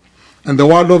least. And the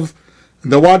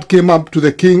word came up to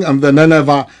the king of the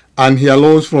Nineveh, and he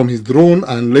arose from his throne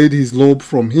and laid his robe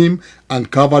from him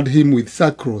and covered him with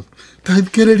sackcloth.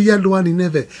 Taithikiriria andu a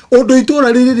Nineve. Ondo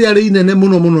itura riri riari inene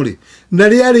muno muno ri. Na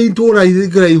riari itura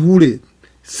iraihu ri.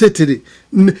 Setiri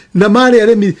na mari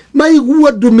aremi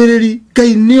maigua ndumiriri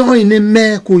Ngai nioi ni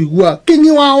mekuigua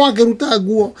kinyi wa wakiruta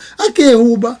nguo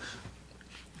akihumba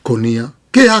konia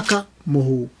kihaka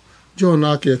muhu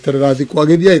Jonah aketerera thiku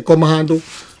agithia ikoma handu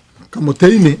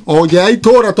kamuteri-ini oja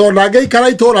itura tonda ageikara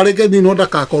itura rike nino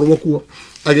ndakakorwo kuo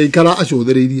ageikara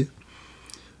acuthiriirie.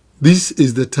 This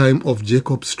is the time of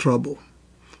Jacob's trouble.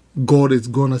 God is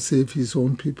gonna save his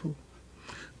own people.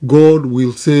 God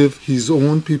will save his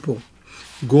own people.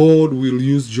 God will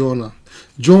use Jonah.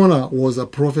 Jonah was a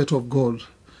prophet of God.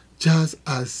 Just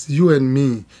as you and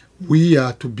me, we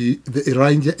are to be the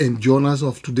Elijah and Jonahs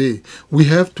of today. We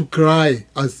have to cry,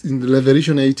 as in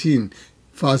Revelation 18,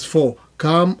 verse 4,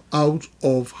 come out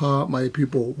of her, my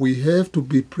people. We have to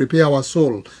prepare our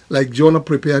soul, like Jonah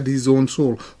prepared his own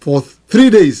soul. For 3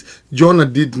 days, Jonah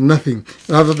did nothing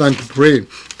rather than to pray.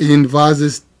 In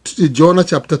Jonah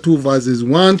chapter 2, verses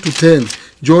 1 to 10,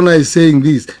 Jonah is saying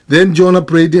this. Then Jonah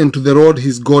prayed unto the Lord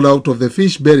his God out of the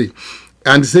fish belly,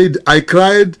 and said, I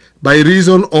cried by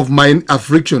reason of mine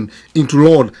affliction into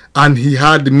Lord, and he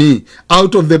heard me.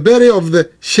 Out of the belly of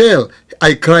the shell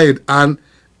I cried, and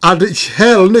at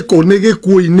hell neko nege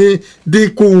kuine de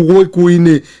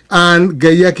kuine and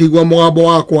gaya kigwa mwabo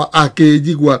wakwa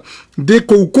akejigwa de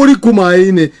kuri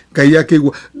kumaine gaya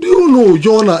kigwa. Do you know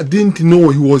Jonah didn't know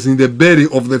he was in the belly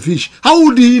of the fish? How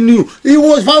did he knew? He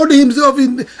was found himself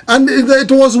in, and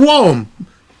it was warm.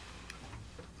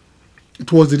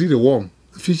 It was really warm.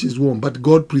 The fish is warm, but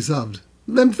God preserved.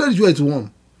 I'm very sure it's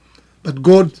warm, but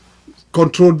God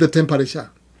controlled the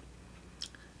temperature.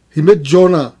 He made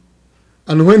Jonah.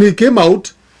 And when he came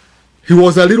out, he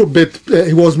was a little bit,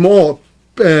 he was more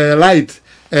light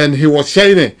and he was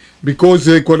shiny because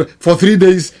for 3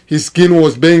 days his skin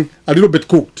was being a little bit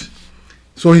cooked.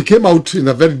 So he came out in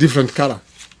a very different color.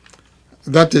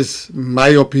 That is my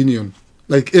opinion.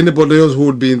 Like anybody else who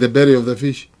would be in the belly of the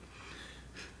fish.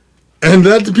 And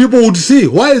that people would see,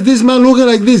 why is this man looking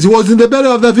like this? He was in the belly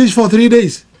of the fish for 3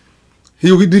 days.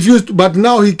 He refused, but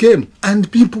now he came and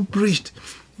people preached.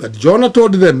 But Jonah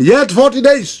told them, yet 40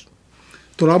 days.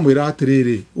 Turamwira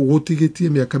atiriri ugutigitie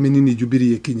miaka minini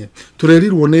Jubilee ikinye.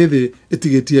 Turerirwo ni thi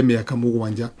itigitie miaka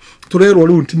mugwanja. Turerwo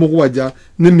riu ti mugwanja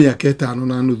ni miaka 5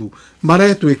 na nuthu.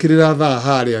 Maretwikirira thaa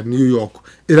haria New York.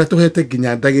 Ira tuhete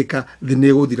nginya ndagika thi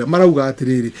ni guthira. Marauga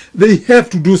atiriri, they have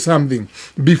to do something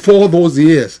before those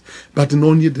years. But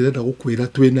no ni ndirenda gukwira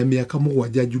twina miaka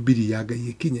mugwanja Jubilee ya Ngai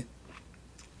ikinye.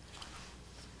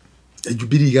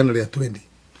 Jubilee igana ria 20.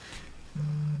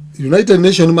 United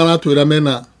Nations maratwira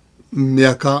mena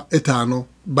miaka 5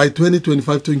 by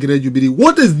 2025 tuingire Jubilee.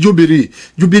 What is Jubilee?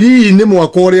 Jubilee ni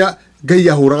mwaka uria Ngai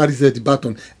ahuraga reset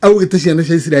button au giteciana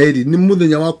cia Isiraeli ni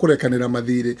muthenya wa kurekanira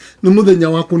mathire ni muthenya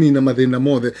wa kunina mathina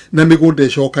mothe na migunda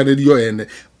icokanirio ene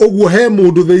uguo he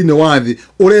mundu thiine wa thi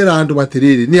urera andu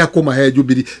batiriri ni akumahe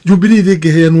Jubilee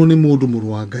ringiheanwo ni mundu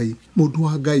mundu wa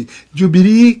Ngai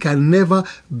Jubilee can never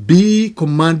be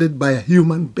commanded by a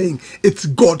human being. It's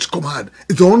God's command.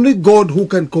 It's only God who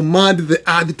can command the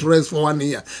earth to rest for 1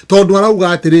 year. Tondu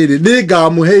arauga atiriri ni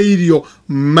ngamuhe irio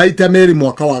maita meri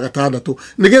mwaka wa gatandatu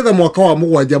nigetha mwaka wa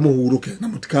mugwanja muhuruke na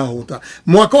mutikahuta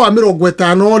mwaka wa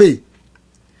 50 ri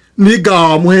ni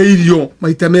ngamuhe irio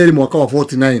maita meri mwaka wa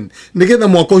 49 nigetha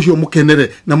mwaka ucio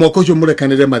mukenere na mwaka ucio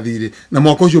murekanire mathiri na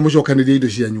mwaka ucio mucokanirie indo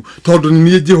cianyu tondu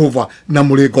ni Jehova na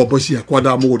muri ngombo ciakwa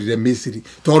ndamugurire Misiri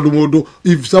tondu mundu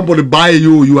if somebody buy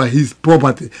you, you are his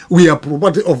property. We are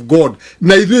property of God.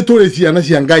 Na ithuĩ tũrĩ ciana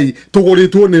cia Ngai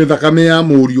tũgũrĩtwo nĩ thakame ya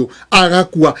mũriũ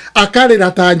agakua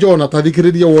akarĩra ta Jonah.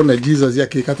 Tathikĩrĩria wone Jesus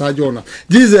yakĩka ta Jonah.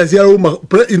 Jesus yarauma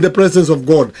in the presence of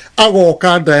God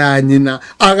agoka nda ya nyina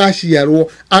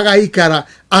agaciarwo agaikara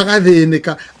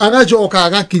agathĩnĩka agacoka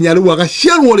agakinya rĩu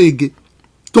agaciarwo rĩngĩ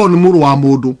tondũ nĩ mũrũ wa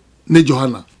mũndũ nĩ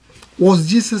Johana. Was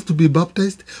Jesus to be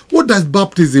baptized? What does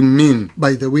baptism mean,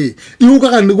 by the way?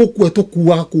 Iugaga ni gukua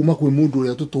tukua kuma kwi mundu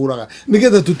uria tuturaga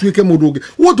nigetha tutuike mundu ungi.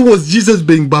 What was Jesus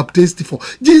being baptized for?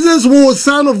 Jesus was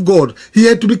son of God. He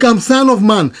had to become son of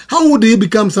man. How would he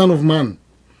become son of man?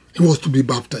 He was to be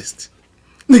baptized.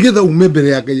 Nigetha umebere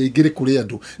ya Ngai igire kuri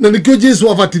andu. Na nikio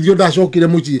Jesu abatithio ndacokire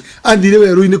mucii athire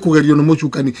weru-ini kugerio ni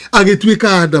mucukani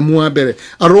agituika Adamu wa mbere.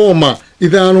 Aroma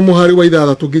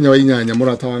 5:6 nginya wa 8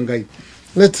 murata wa Ngai.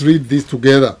 Let's read this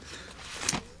together.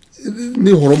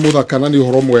 Ni horo muthaka na ni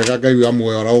horo mwega Ngai wa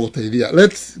muoyo araguteithia.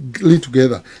 Let's read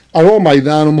together. Aroma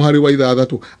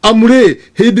 5:6. Amure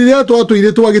hindi ria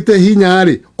twatuire twagite hinya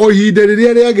ri o ihinda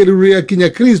riria riagiriru ria kinya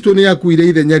Kristo ni akuire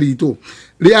ithenya ritu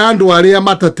ri andu aria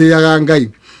matateaga Ngai.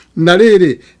 Na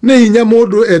riri ni hinya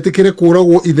mundu etikire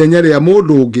kuragwo ithenya ria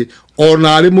mundu ungi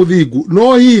ona ari muthingu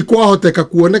no hihi kwahoteka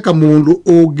kuoneka mundu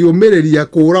ungiumiriria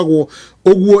kuragwo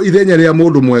uguo ithenya ria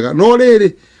mundu mwega. No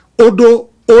riri undu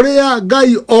uria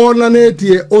Ngai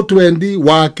onanetie utwendi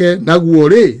wake naguo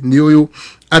ri ni uyu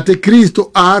ati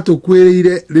Kristo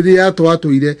atukwirire riria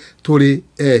twatuire turi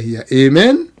ehia.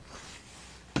 Amen.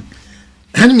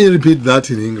 Let me repeat that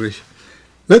in English.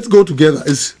 Let's go together.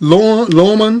 It's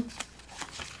Romans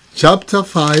chapter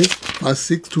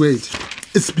 5:6-8.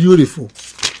 It's beautiful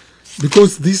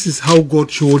because this is how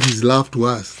God showed his love to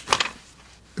us.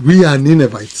 We are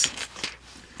Ninevites.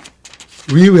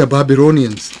 We were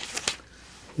Babylonians.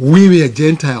 We were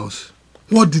Gentiles.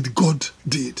 What did God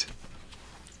did?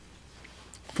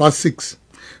 Verse 6.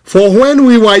 For when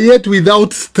we were yet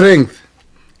without strength,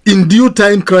 in due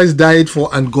time Christ died for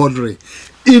ungodly.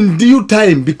 In due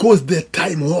time, because the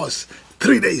time was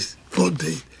 3 days, 4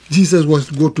 days. Jesus was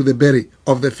to go to the belly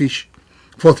of the fish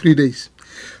for 3 days.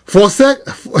 For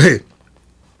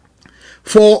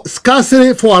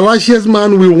scarcely for a righteous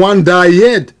man will one die,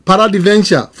 yet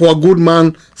peradventure for a good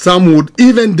man some would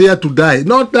even dare to die.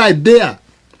 Not die, dare.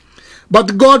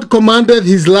 But God commanded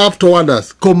his love toward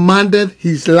us. Commanded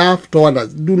his love toward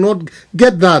us. Do not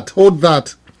get that, hold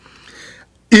that.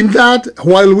 In that,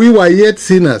 while we were yet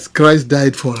sinners, Christ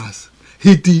died for us.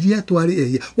 He did yet while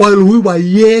we were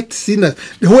yet sinners.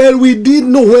 While we did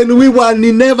know, when we were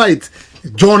Ninevites,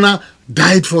 Jonah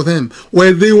died for them.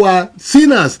 While they were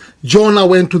sinners, Jonah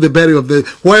went to the burial of the.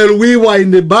 While we were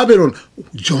in the Babylon,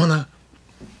 Jonah.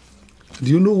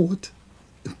 Do you know what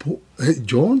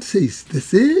John says? They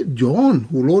say John,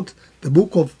 who wrote the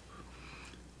book of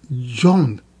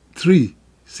John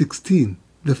 3:16,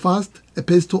 the first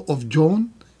epistle of John,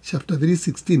 chapter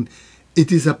 3:16.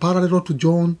 It is a parallel to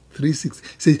John 3:6. It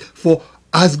says, for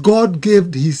as God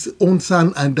gave his own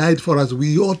son and died for us,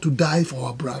 we ought to die for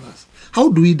our brothers. How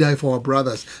do we die for our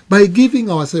brothers? By giving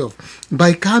ourselves,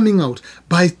 by coming out,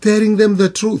 by telling them the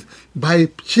truth, by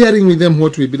sharing with them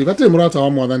what we believe. Ate murata wa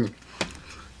mwathani.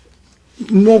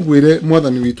 No gwire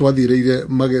mwathani witu athireire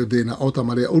magethina ota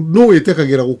maria. No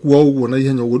witekagira gukua uguo na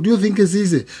ihenya uguo. Do you think it's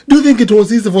easy? Do you think it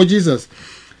was easy for Jesus?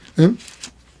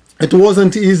 It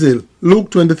wasn't easy. Luke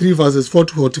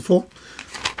 23:4-44.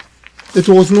 It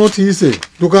was not easy.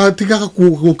 Tukatika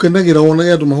kukendagira wona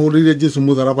ya tumahurire Jesu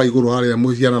mutharaba iguru haria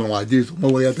muciana wa Jesu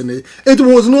mawe atene. It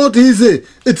was not easy.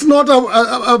 It's not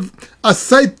a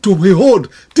sight to behold.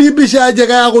 Tibisha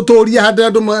jaga ya gutoria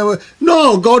hada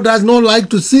no, God does not like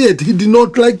to see it. He did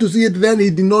not like to see it then.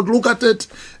 He did not look at it.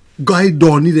 God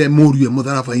donire muriye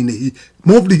mutharaba ine. He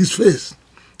moved his face.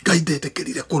 Ngai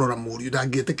ndetekerire kurora mũriũ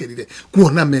ndangĩetekerire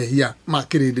kuona mehia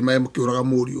makĩrĩndĩ maya mũkĩũraga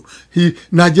mũriũ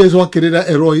na Jesu akĩrĩra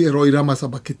Eloi Eloi lama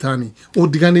sabakitani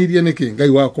ũndiganĩirie nĩkĩ Ngai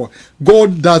wakwa.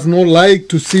 God does not like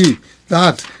to see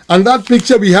That. And that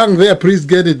picture we hang there, please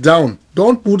get it down.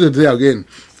 Don't put it there again.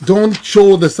 Don't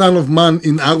show the Son of Man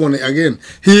in agony again.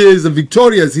 He is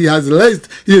victorious. He is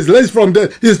raised from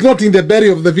death. He is not in the belly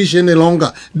of the fish any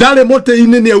longer. Dale mote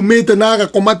ine ni umete naga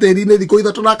komate ine di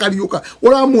koida tonaka liuka.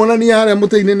 Ora muona ni hale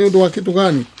mote ine ni odo kitu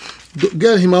gani.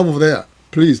 Get him out of there.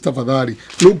 Please, tafadhali.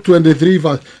 Luke 23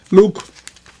 verse. Luke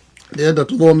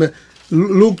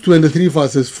 23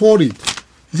 verses 40.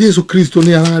 Yesu Kristo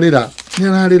ni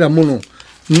analira muno.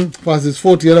 Verses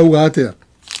 40 yarauga atea.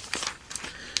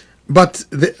 But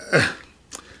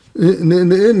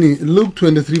Luke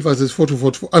 23 verses 4 to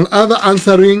 44. And other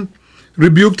answering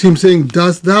rebuked him, saying,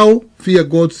 dost thou fear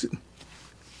God?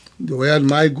 Where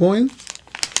am I going?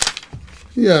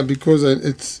 Yeah, because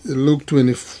it's Luke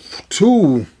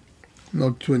 22,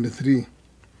 not 23.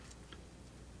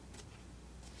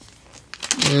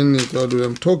 And what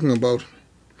I'm talking about.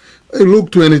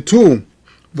 Luke 22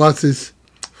 verses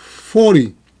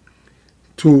 40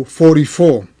 to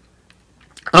 44.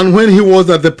 And when he was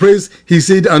at the place, he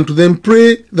said unto them,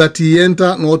 pray that ye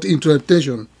enter not into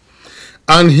temptation.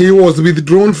 And he was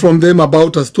withdrawn from them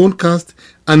about a stone cast,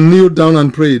 and kneeled down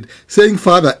and prayed, saying,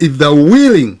 Father, if thou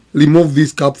willing, remove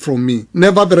this cup from me.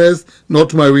 Nevertheless,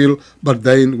 not my will, but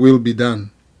thine will be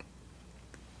done.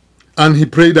 And he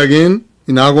prayed again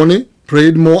in agony,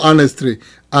 prayed more earnestly,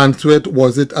 and sweat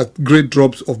was it as great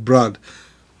drops of blood.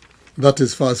 That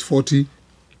is verse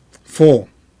 44.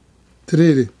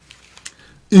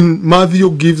 In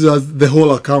Matthew gives us the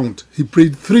whole account. He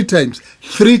prayed 3 times.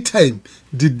 3 times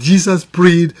did Jesus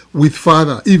pray with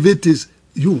Father, if it is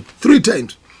you. 3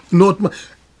 times. Not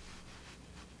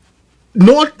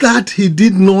that he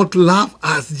did not love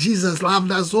us. Jesus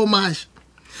loved us so much.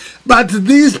 But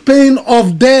this pain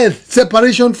of death,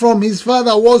 separation from his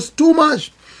Father, was too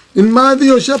much. In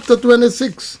Matthew chapter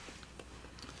 26,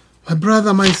 my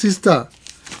brother, my sister,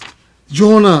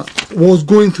 Jonah was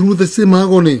going through the same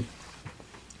agony.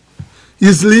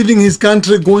 He's leaving his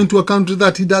country, going to a country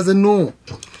that he doesn't know.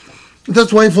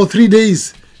 That's why for 3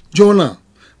 days, Jonah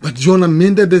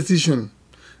made a decision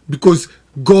because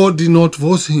God did not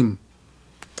force him.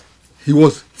 He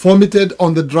was vomited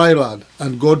on the dry land,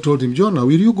 and God told him, Jonah,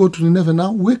 will you go to Nineveh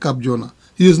now? Wake up, Jonah.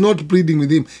 He is not pleading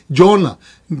with him. Jonah,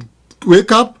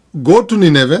 wake up, go to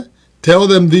Nineveh, tell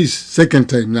them this 2nd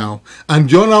time now. And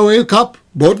Jonah woke up,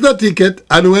 bought the ticket,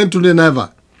 and went to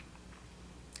Nineveh.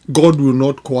 God will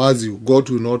not coerce you. God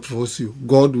will not force you.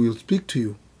 God will speak to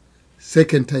you.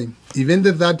 2nd time, even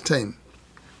the 3rd time,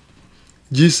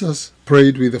 Jesus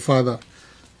prayed with the Father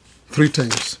 3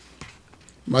 times.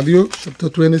 Matthew chapter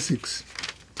 26,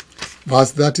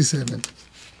 verse 37.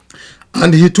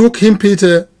 And he took him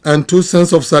Peter and 2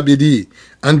 sons of Zebedee,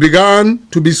 and began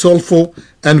to be sorrowful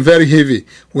and very heavy,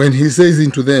 when he says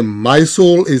unto them, my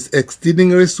soul is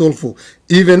exceedingly sorrowful,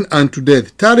 even unto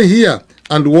death. Tarry here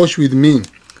and watch with me.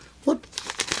 What?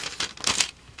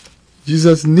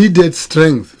 Jesus needed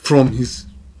strength from his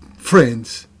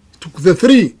friends. He took the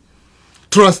 3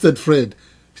 trusted friends.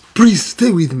 Please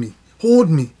stay with me. Hold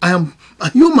me. I am a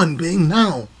human being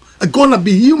now. I'm gonna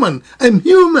be human. I'm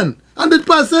human.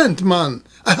 100%, man.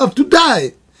 I have to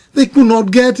die. They could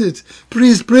not get it.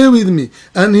 Please pray with me.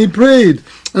 And he prayed.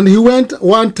 And he went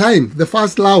one time, the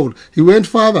first loud. He went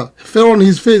farther, fell on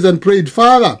his face and prayed,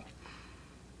 Father,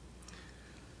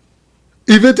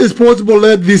 if it is possible,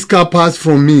 let this cup pass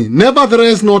from me.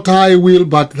 Nevertheless, not I will,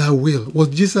 but thy will. Was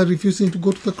Jesus refusing to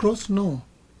go to the cross? No.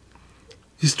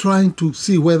 He's trying to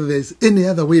see whether there's any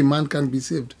other way man can be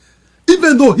saved.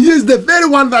 Even though he is the very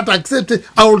one that accepted,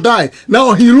 I will die.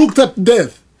 Now he looked at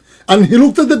death. And he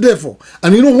looked at the devil.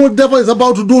 And you know what the devil is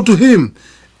about to do to him?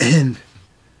 And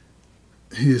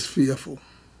he is fearful.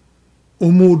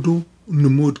 Omodo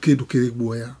numod kedu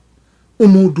keregboya.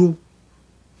 Omodo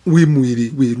we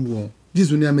mwiri we ruo.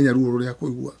 Jisu ni amenya ruo ya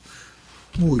koigua.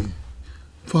 Boy.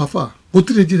 Fafa,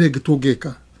 gutire jire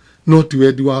gitogeka. Not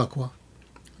wedi wakwa.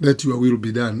 Let your will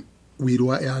be done.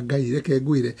 Wirwa ya Ngai reke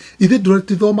ngwire. Ithe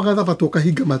ndũretithomaga thabatũ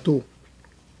kahinga matũ.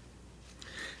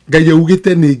 Ngai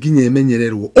augĩte nĩ nginya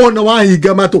emenyererwo. Ona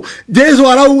wahinga matũ. Jesu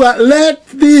arauga, let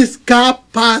this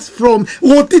cup pass from.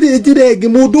 Gũtirĩ njĩra ĩngĩ.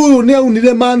 Mũndũ ũyũ nĩ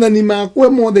aunire maathani makwe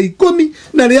mothe 10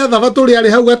 na rĩa thabatũ rĩarĩ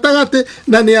hau gatagatĩ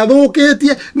na nĩ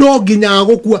athũkĩtie no nginya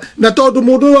agũkua. Na tondũ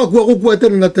mũndũ ũyũ akua gũkua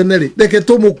tene na tene rĩ, reke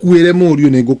tũmũkuĩre mũriũ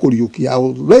nĩ ngũkũriũkia. I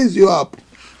will raise you up.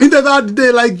 In the 3rd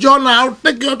day, like Jonah, I'll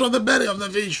take you out of the belly of the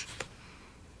fish.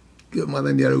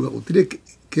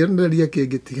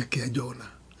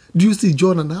 Do you see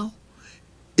Jonah now?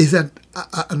 Is that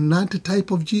an antitype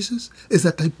of Jesus? Is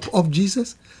that type of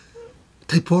Jesus?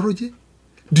 Typology?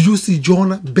 Do you see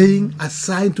Jonah being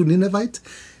assigned to Ninevites?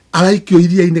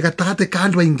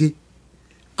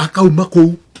 akauma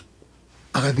kou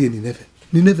agathie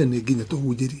Nineve nĩ nginya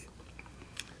tũhunjĩrie.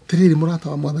 Tiriri murata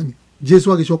wa Mwathani,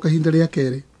 Jesu agicoka hinda rĩa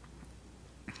kerĩ.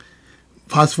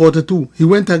 Verse 42, he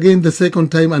went again the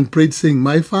second time and prayed, saying,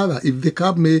 My Father, if the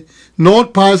cup may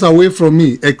not pass away from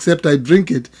me, except I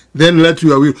drink it, then let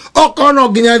your will. Okono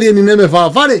nginya thie Nineve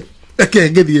fafare, eke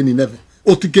ngithie Nineve.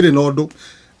 Utikire na ũndũ.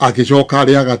 Agicoka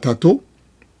rĩa gatatũ,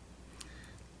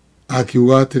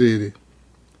 akiuga atiriri.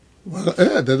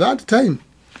 The third time,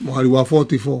 Mwari wa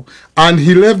 44, and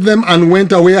he left them and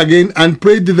went away again and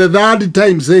prayed the third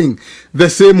time, saying the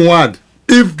same word,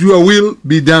 if your will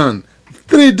be done.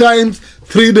 3 times,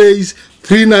 3 days,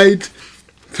 3 nights,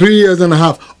 3 years and a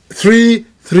half. 3,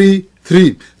 3,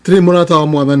 3. 3 murata wa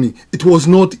Mwathani. It was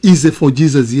not easy for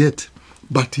Jesus yet,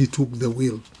 but he took the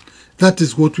will. That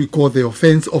is what we call the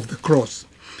offense of the cross.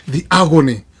 The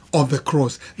agony of the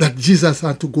cross that Jesus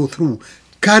had to go through,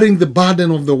 carrying the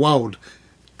burden of the world,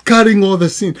 carrying all the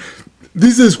sin.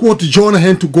 This is what Jonah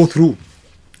had to go through.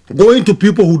 Going to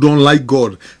people who don't like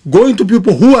God, going to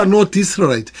people who are not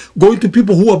Israelite, going to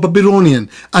people who are Babylonian,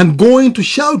 and going to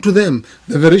shout to them.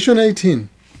 The version 18,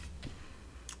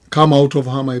 come out of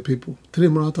her, my people. Tiri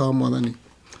murata wa Mwathani.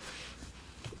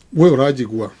 We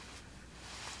urajigua.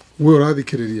 We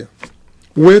urathikiriria.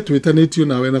 We twitanitio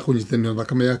nawe na kunyitania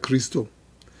thakame ya Kristo.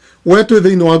 We tu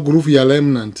thĩinĩ wa group ya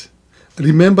remnant.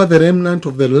 Remember the remnant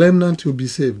of the remnant will be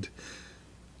saved.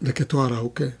 Reke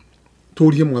twarahuke.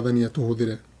 Tuurie Mwathani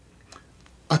atuhuthire.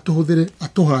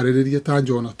 Atuharĩrĩrie ta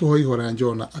Jonah, tuhoihora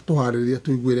Jonah, atuharĩrĩrie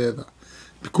tuiguire tha.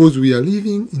 Because we are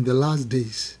living in the last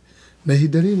days. Na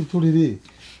ihinda rĩrĩ tũrĩ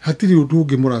hatiri ũndũ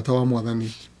ũngĩ mũrata wa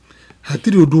Mwathani.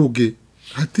 Hatiri ũndũ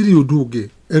ũngĩ.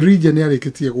 Elijah nĩ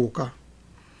arĩkĩtie gũka.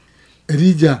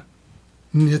 Elijah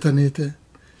nĩetanĩte.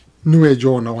 Niwe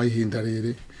Jonah wa ihinda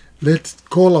rĩrĩ. Let's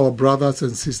call our brothers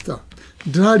and sisters.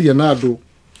 Ndĩraria na andũ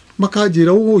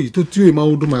makanjĩra ũĩ tũtiũĩ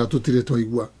maũndũ maya tũtirĩ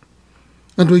twaigua.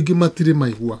 Andũ aingĩ matirĩ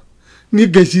maigua. Niĩ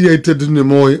ngeciria itendũ nĩ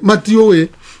moĩ. Matiũĩ.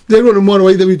 Nderwo nĩ mwana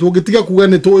wa ithe witũ ũngĩtiga kuga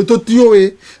nĩ tũĩ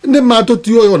tũtiũĩ. Nĩ ma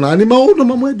tũtiũĩ ona nĩ maũndũ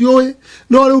mamwe ndiũĩ.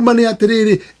 No rĩu mani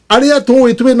atĩrĩrĩ. Arĩa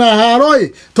tũĩ twĩ na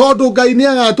haro-ĩ. Tondũ Ngai nĩ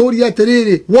agatũria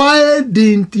atĩrĩrĩ. Why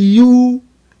didn't you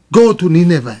go to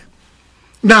Nineveh?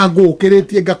 Na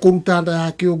ngũkĩrĩtie ngakũruta nda ya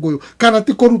kĩũngũyũ. Kana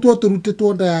ti kũrutwo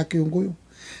tũrutĩtwo nda ya kĩũngũyũ.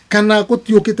 Kana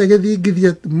gũtiũkĩte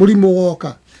gĩthingithia mũrimũ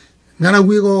woka.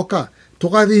 Ng'aragu ĩgoka.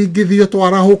 Tũgathingithio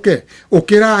twarahuke.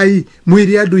 Ũkĩrai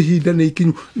mwĩre andũ ihinda nĩ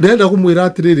ikinyu. Ndĩrenda kũmwĩra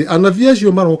atĩrĩrĩ, anabii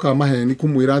acio maroka maheni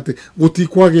kũmwĩra atĩ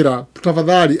gũtikwagĩra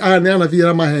tafadhali. Aya nĩ anabii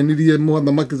arĩa mahenirie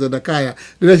Mũthamaki Zedekaya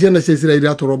rĩrĩa ciana cia Isiraeli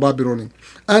atwarwo Babyloni.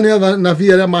 Aya nĩ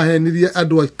anabii arĩa mahenirie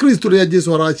andũ a Kristo rĩrĩa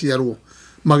Jesu araciarwo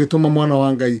magĩtũma mwana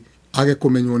wa Ngai age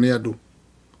kũmenywo nĩ andũ.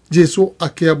 Jesu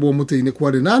akĩambwo mũtĩ-inĩ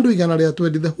kwarĩ na andũ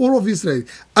 120, the whole of Israel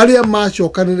arĩa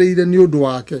macokanĩrĩire nĩ ũndũ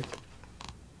wake.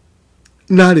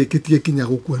 Na arĩkĩtie kinya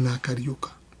gũkua na akariũka.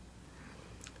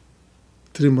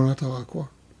 Tiri mũrata wakwa.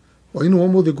 Waini wa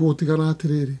mũthĩ ngũgũtigana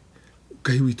atĩrĩrĩ.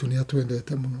 Ngai witũ nĩ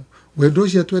atwendete mũno. Wendo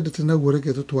ũcio atwendete naguo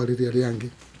reke tũtwarĩre arĩa angĩ.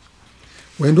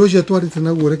 Wendo ũcio atwarĩte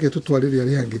naguo reke tũtwarĩre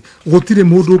arĩa angĩ. Gũtirĩ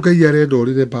mũndũ Ngai arenda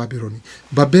ũrĩre Babyloni.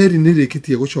 Babeli nĩ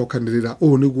rĩkĩtie gũcokanĩrĩra.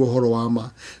 Ũũ nĩguo ũhoro wa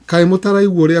ma. Kaĩ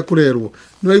mũtaraigua ũrĩa kũrerwo.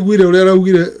 Nĩraiguire ũrĩa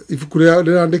araugire ibuku rĩrĩa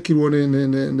rĩrandĩkirwo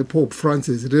nĩ Pope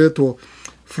Francis rĩretwo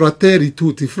Fratelli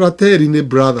tutti. Fratelli ne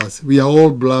brothers. We are all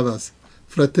brothers.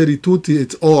 Fratelli tutti,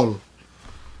 it's all.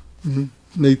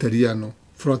 Ne italiano.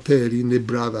 Fratelli ne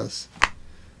brothers.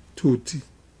 Tutti.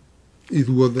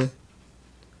 Ithuothe.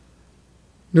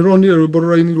 Nĩronire rwĩmbo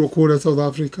rũrainirwo kũrĩa South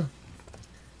Africa.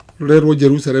 Rũrerwo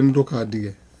Jerusalem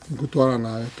ndũkandige. Ngũtwara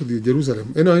nawe tũthiĩ Jerusalem.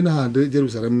 Ĩno ĩna handũ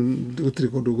Jerusalem gũtirĩ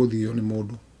kũndũ gũthio nĩ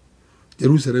mũndũ.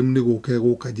 Jerusalem nĩ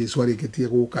gũka Jesu arĩkĩtie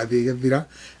gũka thĩ gĩthira.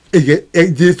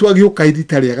 Jesu agĩũka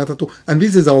irita rĩa gatatũ. And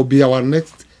this is will be our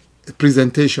next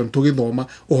presentation tũgĩthoma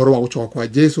ũhoro wa gũcoka kwa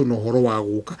Jesu na ũhoro wa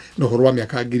gũka na ũhoro wa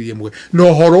mĩaka 1000 na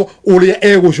ũhoro ũrĩa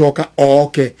egũcoka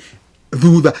oke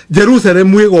thutha.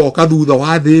 Jerusalem ĩgoka thutha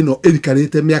wa thĩ ĩno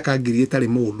ĩrikarĩte mĩaka 1000 ĩtarĩ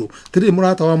mũndũ. Tĩrĩ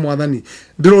mũrata wa Mwathani.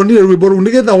 Ndĩronire rwĩmbo rũu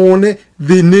nĩgetha wone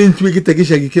thĩ nĩ ĩtuĩkĩte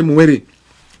gĩcagi kĩmwe rĩ.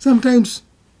 Sometimes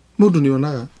mũndũ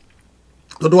nĩonaga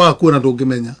tondũ wa kuona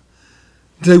ndũngĩmenya.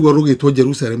 Ndĩraigua rũgĩtwo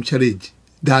Jerusalem challenge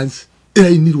dance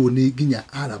ĩrainirwo nĩ nginya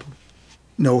Arab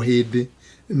na ũhĩndĩ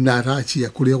na rachia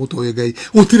kũrĩa gũtoe Ngai.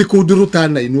 Gũtirĩ kũndũ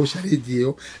rũtanainwo challenge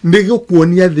ĩyo. Nĩ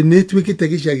gũkuonia thĩ nĩ ĩtuĩkĩte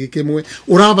gĩcagi kĩmwe.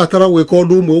 Ũrabatara gwĩka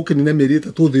ũndũ ũmwe ũkĩnina mĩeri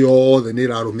 3 thĩ yothe nĩ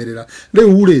ĩrarũmĩrĩra.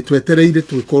 Rĩu rĩ twetereire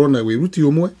twĩkorwo na wĩruti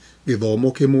ũmwe,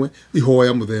 gĩthomo kĩmwe,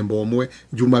 ihoya mũthemba ũmwe,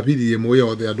 Jumapili ĩmwe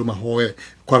yothe andũ mahoe.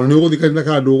 Kwana nĩ ũgũthikana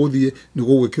kana ndũgũthiĩ nĩ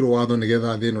gũgwĩkĩrwo watho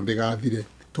nĩgetha thĩ ĩno ndĩgathire.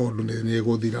 tondu nĩ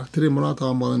gũthira. Tĩrĩ mũrata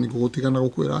wa Mwathani gũgũtigana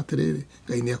gũkwĩra atĩrĩrĩ,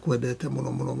 Ngai nĩ akwendete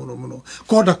mũno mũno mũno mũno.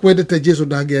 Korwo ndakwendete Jesu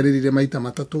ndangĩarĩrire maita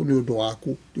matatũ nĩ ũndũ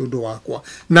waku, nĩ ũndũ wakwa.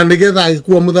 Na nĩgetha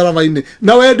agĩkua mũtharaba-inĩ.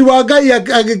 Na wendi wa Ngai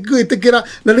agĩgwĩtĩkĩra,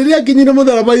 na rĩrĩa akinyire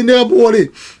mũtharaba-inĩ ambwo-rĩ,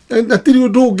 atiri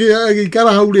ũndũ ũngĩ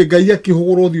agĩikara hau-rĩ, Ngai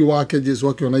akĩhũgũra ũthiũ wake, Jesu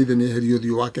akĩona ithe nĩ eherio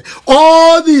ũthiũ wake.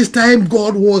 All this time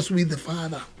God was with the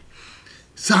Father.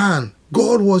 Son,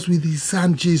 God was with his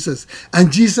son Jesus,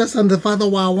 and Jesus and the Father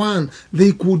were one.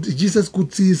 Jesus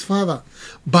could see his Father.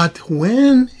 But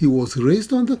when he was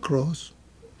raised on the cross,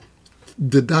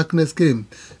 the darkness came.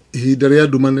 Ihinda rĩa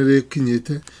nduma nĩ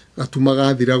rĩkinyĩte, gatuma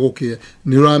gathira gũkĩe.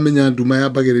 Nĩ ũramenya nduma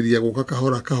yambagĩrĩria gũka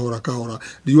kahora kahora kahora.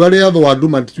 Riũa rĩathũa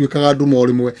nduma rĩtuĩkaga nduma o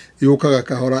rĩmwe, yũkaga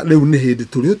kahora. Rĩu nĩ hĩndĩ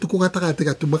tũrĩ ũtukũ gatagatĩ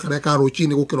gatuma karĩa ka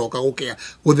rũciinĩ gũkĩroka gũkĩa,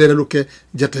 gũthererũke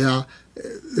njata ya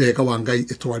wega wa Ngai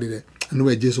ĩtwarĩre.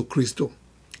 Nĩwe Jesu Kristo.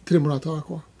 Tĩrĩ mũrata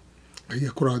wakwa, Ngai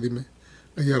akũrathime,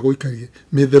 Ngai agũikarie.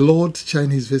 May the Lord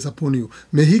shine his face upon you.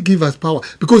 May he give us power.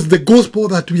 Because the gospel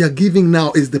that we are giving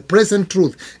now is the present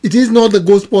truth. It is not the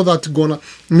gospel that's gonna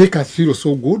make us feel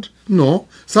so good. No.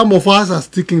 Some of us are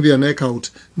sticking their neck out.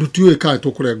 Ndutiũĩ kana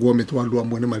tũkũrengwo mĩtwe andũ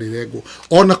amwe nĩ marĩrengwo.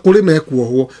 Ona kũrĩ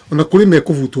mekuohwo, ona kũrĩ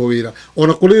mekũbutwo wĩra,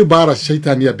 ona kũrĩ mbara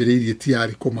shaitani ambĩrĩirie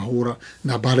tiarĩ kũmahũra,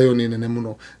 na mbara ĩyo nĩ nene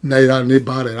mũno. Na nĩ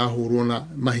mbara ĩrahũrwo na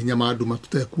mahinya ma nduma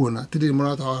tũtekuona. Tĩrĩ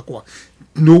mũrata wakwa,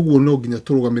 n'ũguo no nginya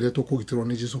tũrũgamĩre tũkũgitĩrwo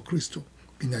nĩ Jesu Kristo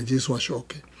nginya Jesu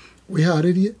acoke.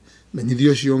 Wĩharĩrie,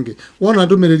 menyithia ũcio ũngĩ. Wona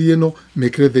ndũmĩrĩri ĩno,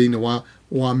 mĩkĩre thĩinĩ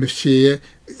wa mĩcĩe,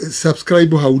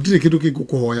 subscribe hau, ndirĩ kĩndũ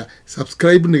kĩngĩkũhoya.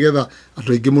 Subscribe nĩgetha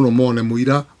andũ aingĩ mũno mone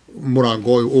mũira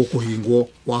mũrango ũyũ ũkũhingwo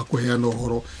wa kũheana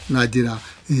ũhoro na njĩra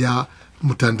ya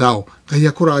mtandao. Ngai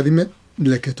akũrathime,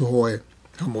 reke tũhoe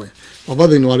hamwe. Baba,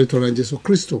 thĩinĩ wa rĩĩtwa rĩa Jesu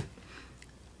Kristo,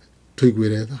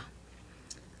 tũiguĩre tha.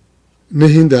 Nĩ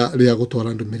hinda rĩa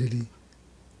gũtwara ndũmĩrĩri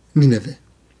Nineve,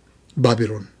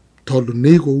 Babylon, tondũ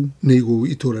nĩ igũu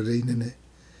itũũra rĩrĩa inene.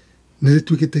 Nĩ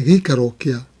rĩtuĩkĩte gĩikaro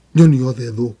kĩa nyoni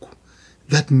yothe thũku.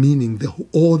 That meaning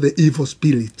all the evil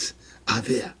spirits are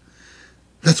there.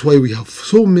 That's why we have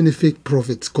so many fake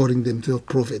prophets calling themselves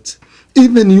prophets,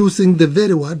 even using the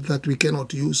very word that we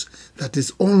cannot use, that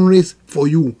is only for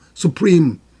you,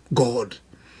 Supreme God.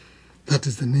 That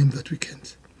is the name that we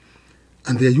can't.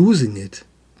 And they are using it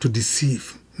to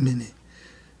deceive many.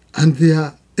 And they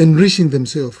are enriching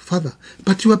themselves. Father,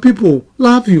 but your people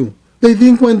love you. They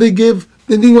think when they give,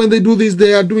 they think when they do this,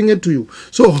 they are doing it to you.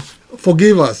 So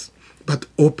forgive us, but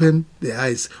open the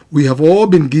eyes. We have all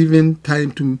been given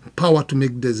time to power to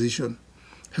make decision.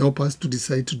 Help us to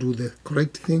decide to do the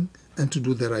correct thing and to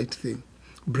do the right thing.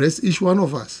 Bless each one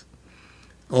of us,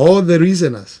 all the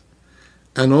reasoners,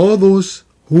 and all those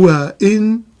who are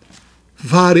in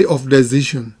valley of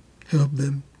decision. Help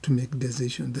them to make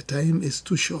decision. The time is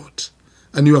too short,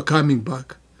 and you are coming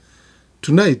back.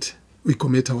 Tonight, we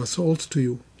commit our souls to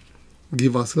you.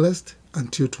 Give us rest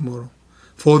until tomorrow.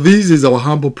 For this is our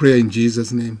humble prayer in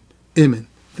Jesus' name. Amen.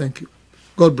 Thank you.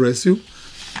 God bless you.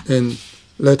 And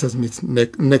let us meet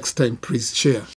next time. Please share.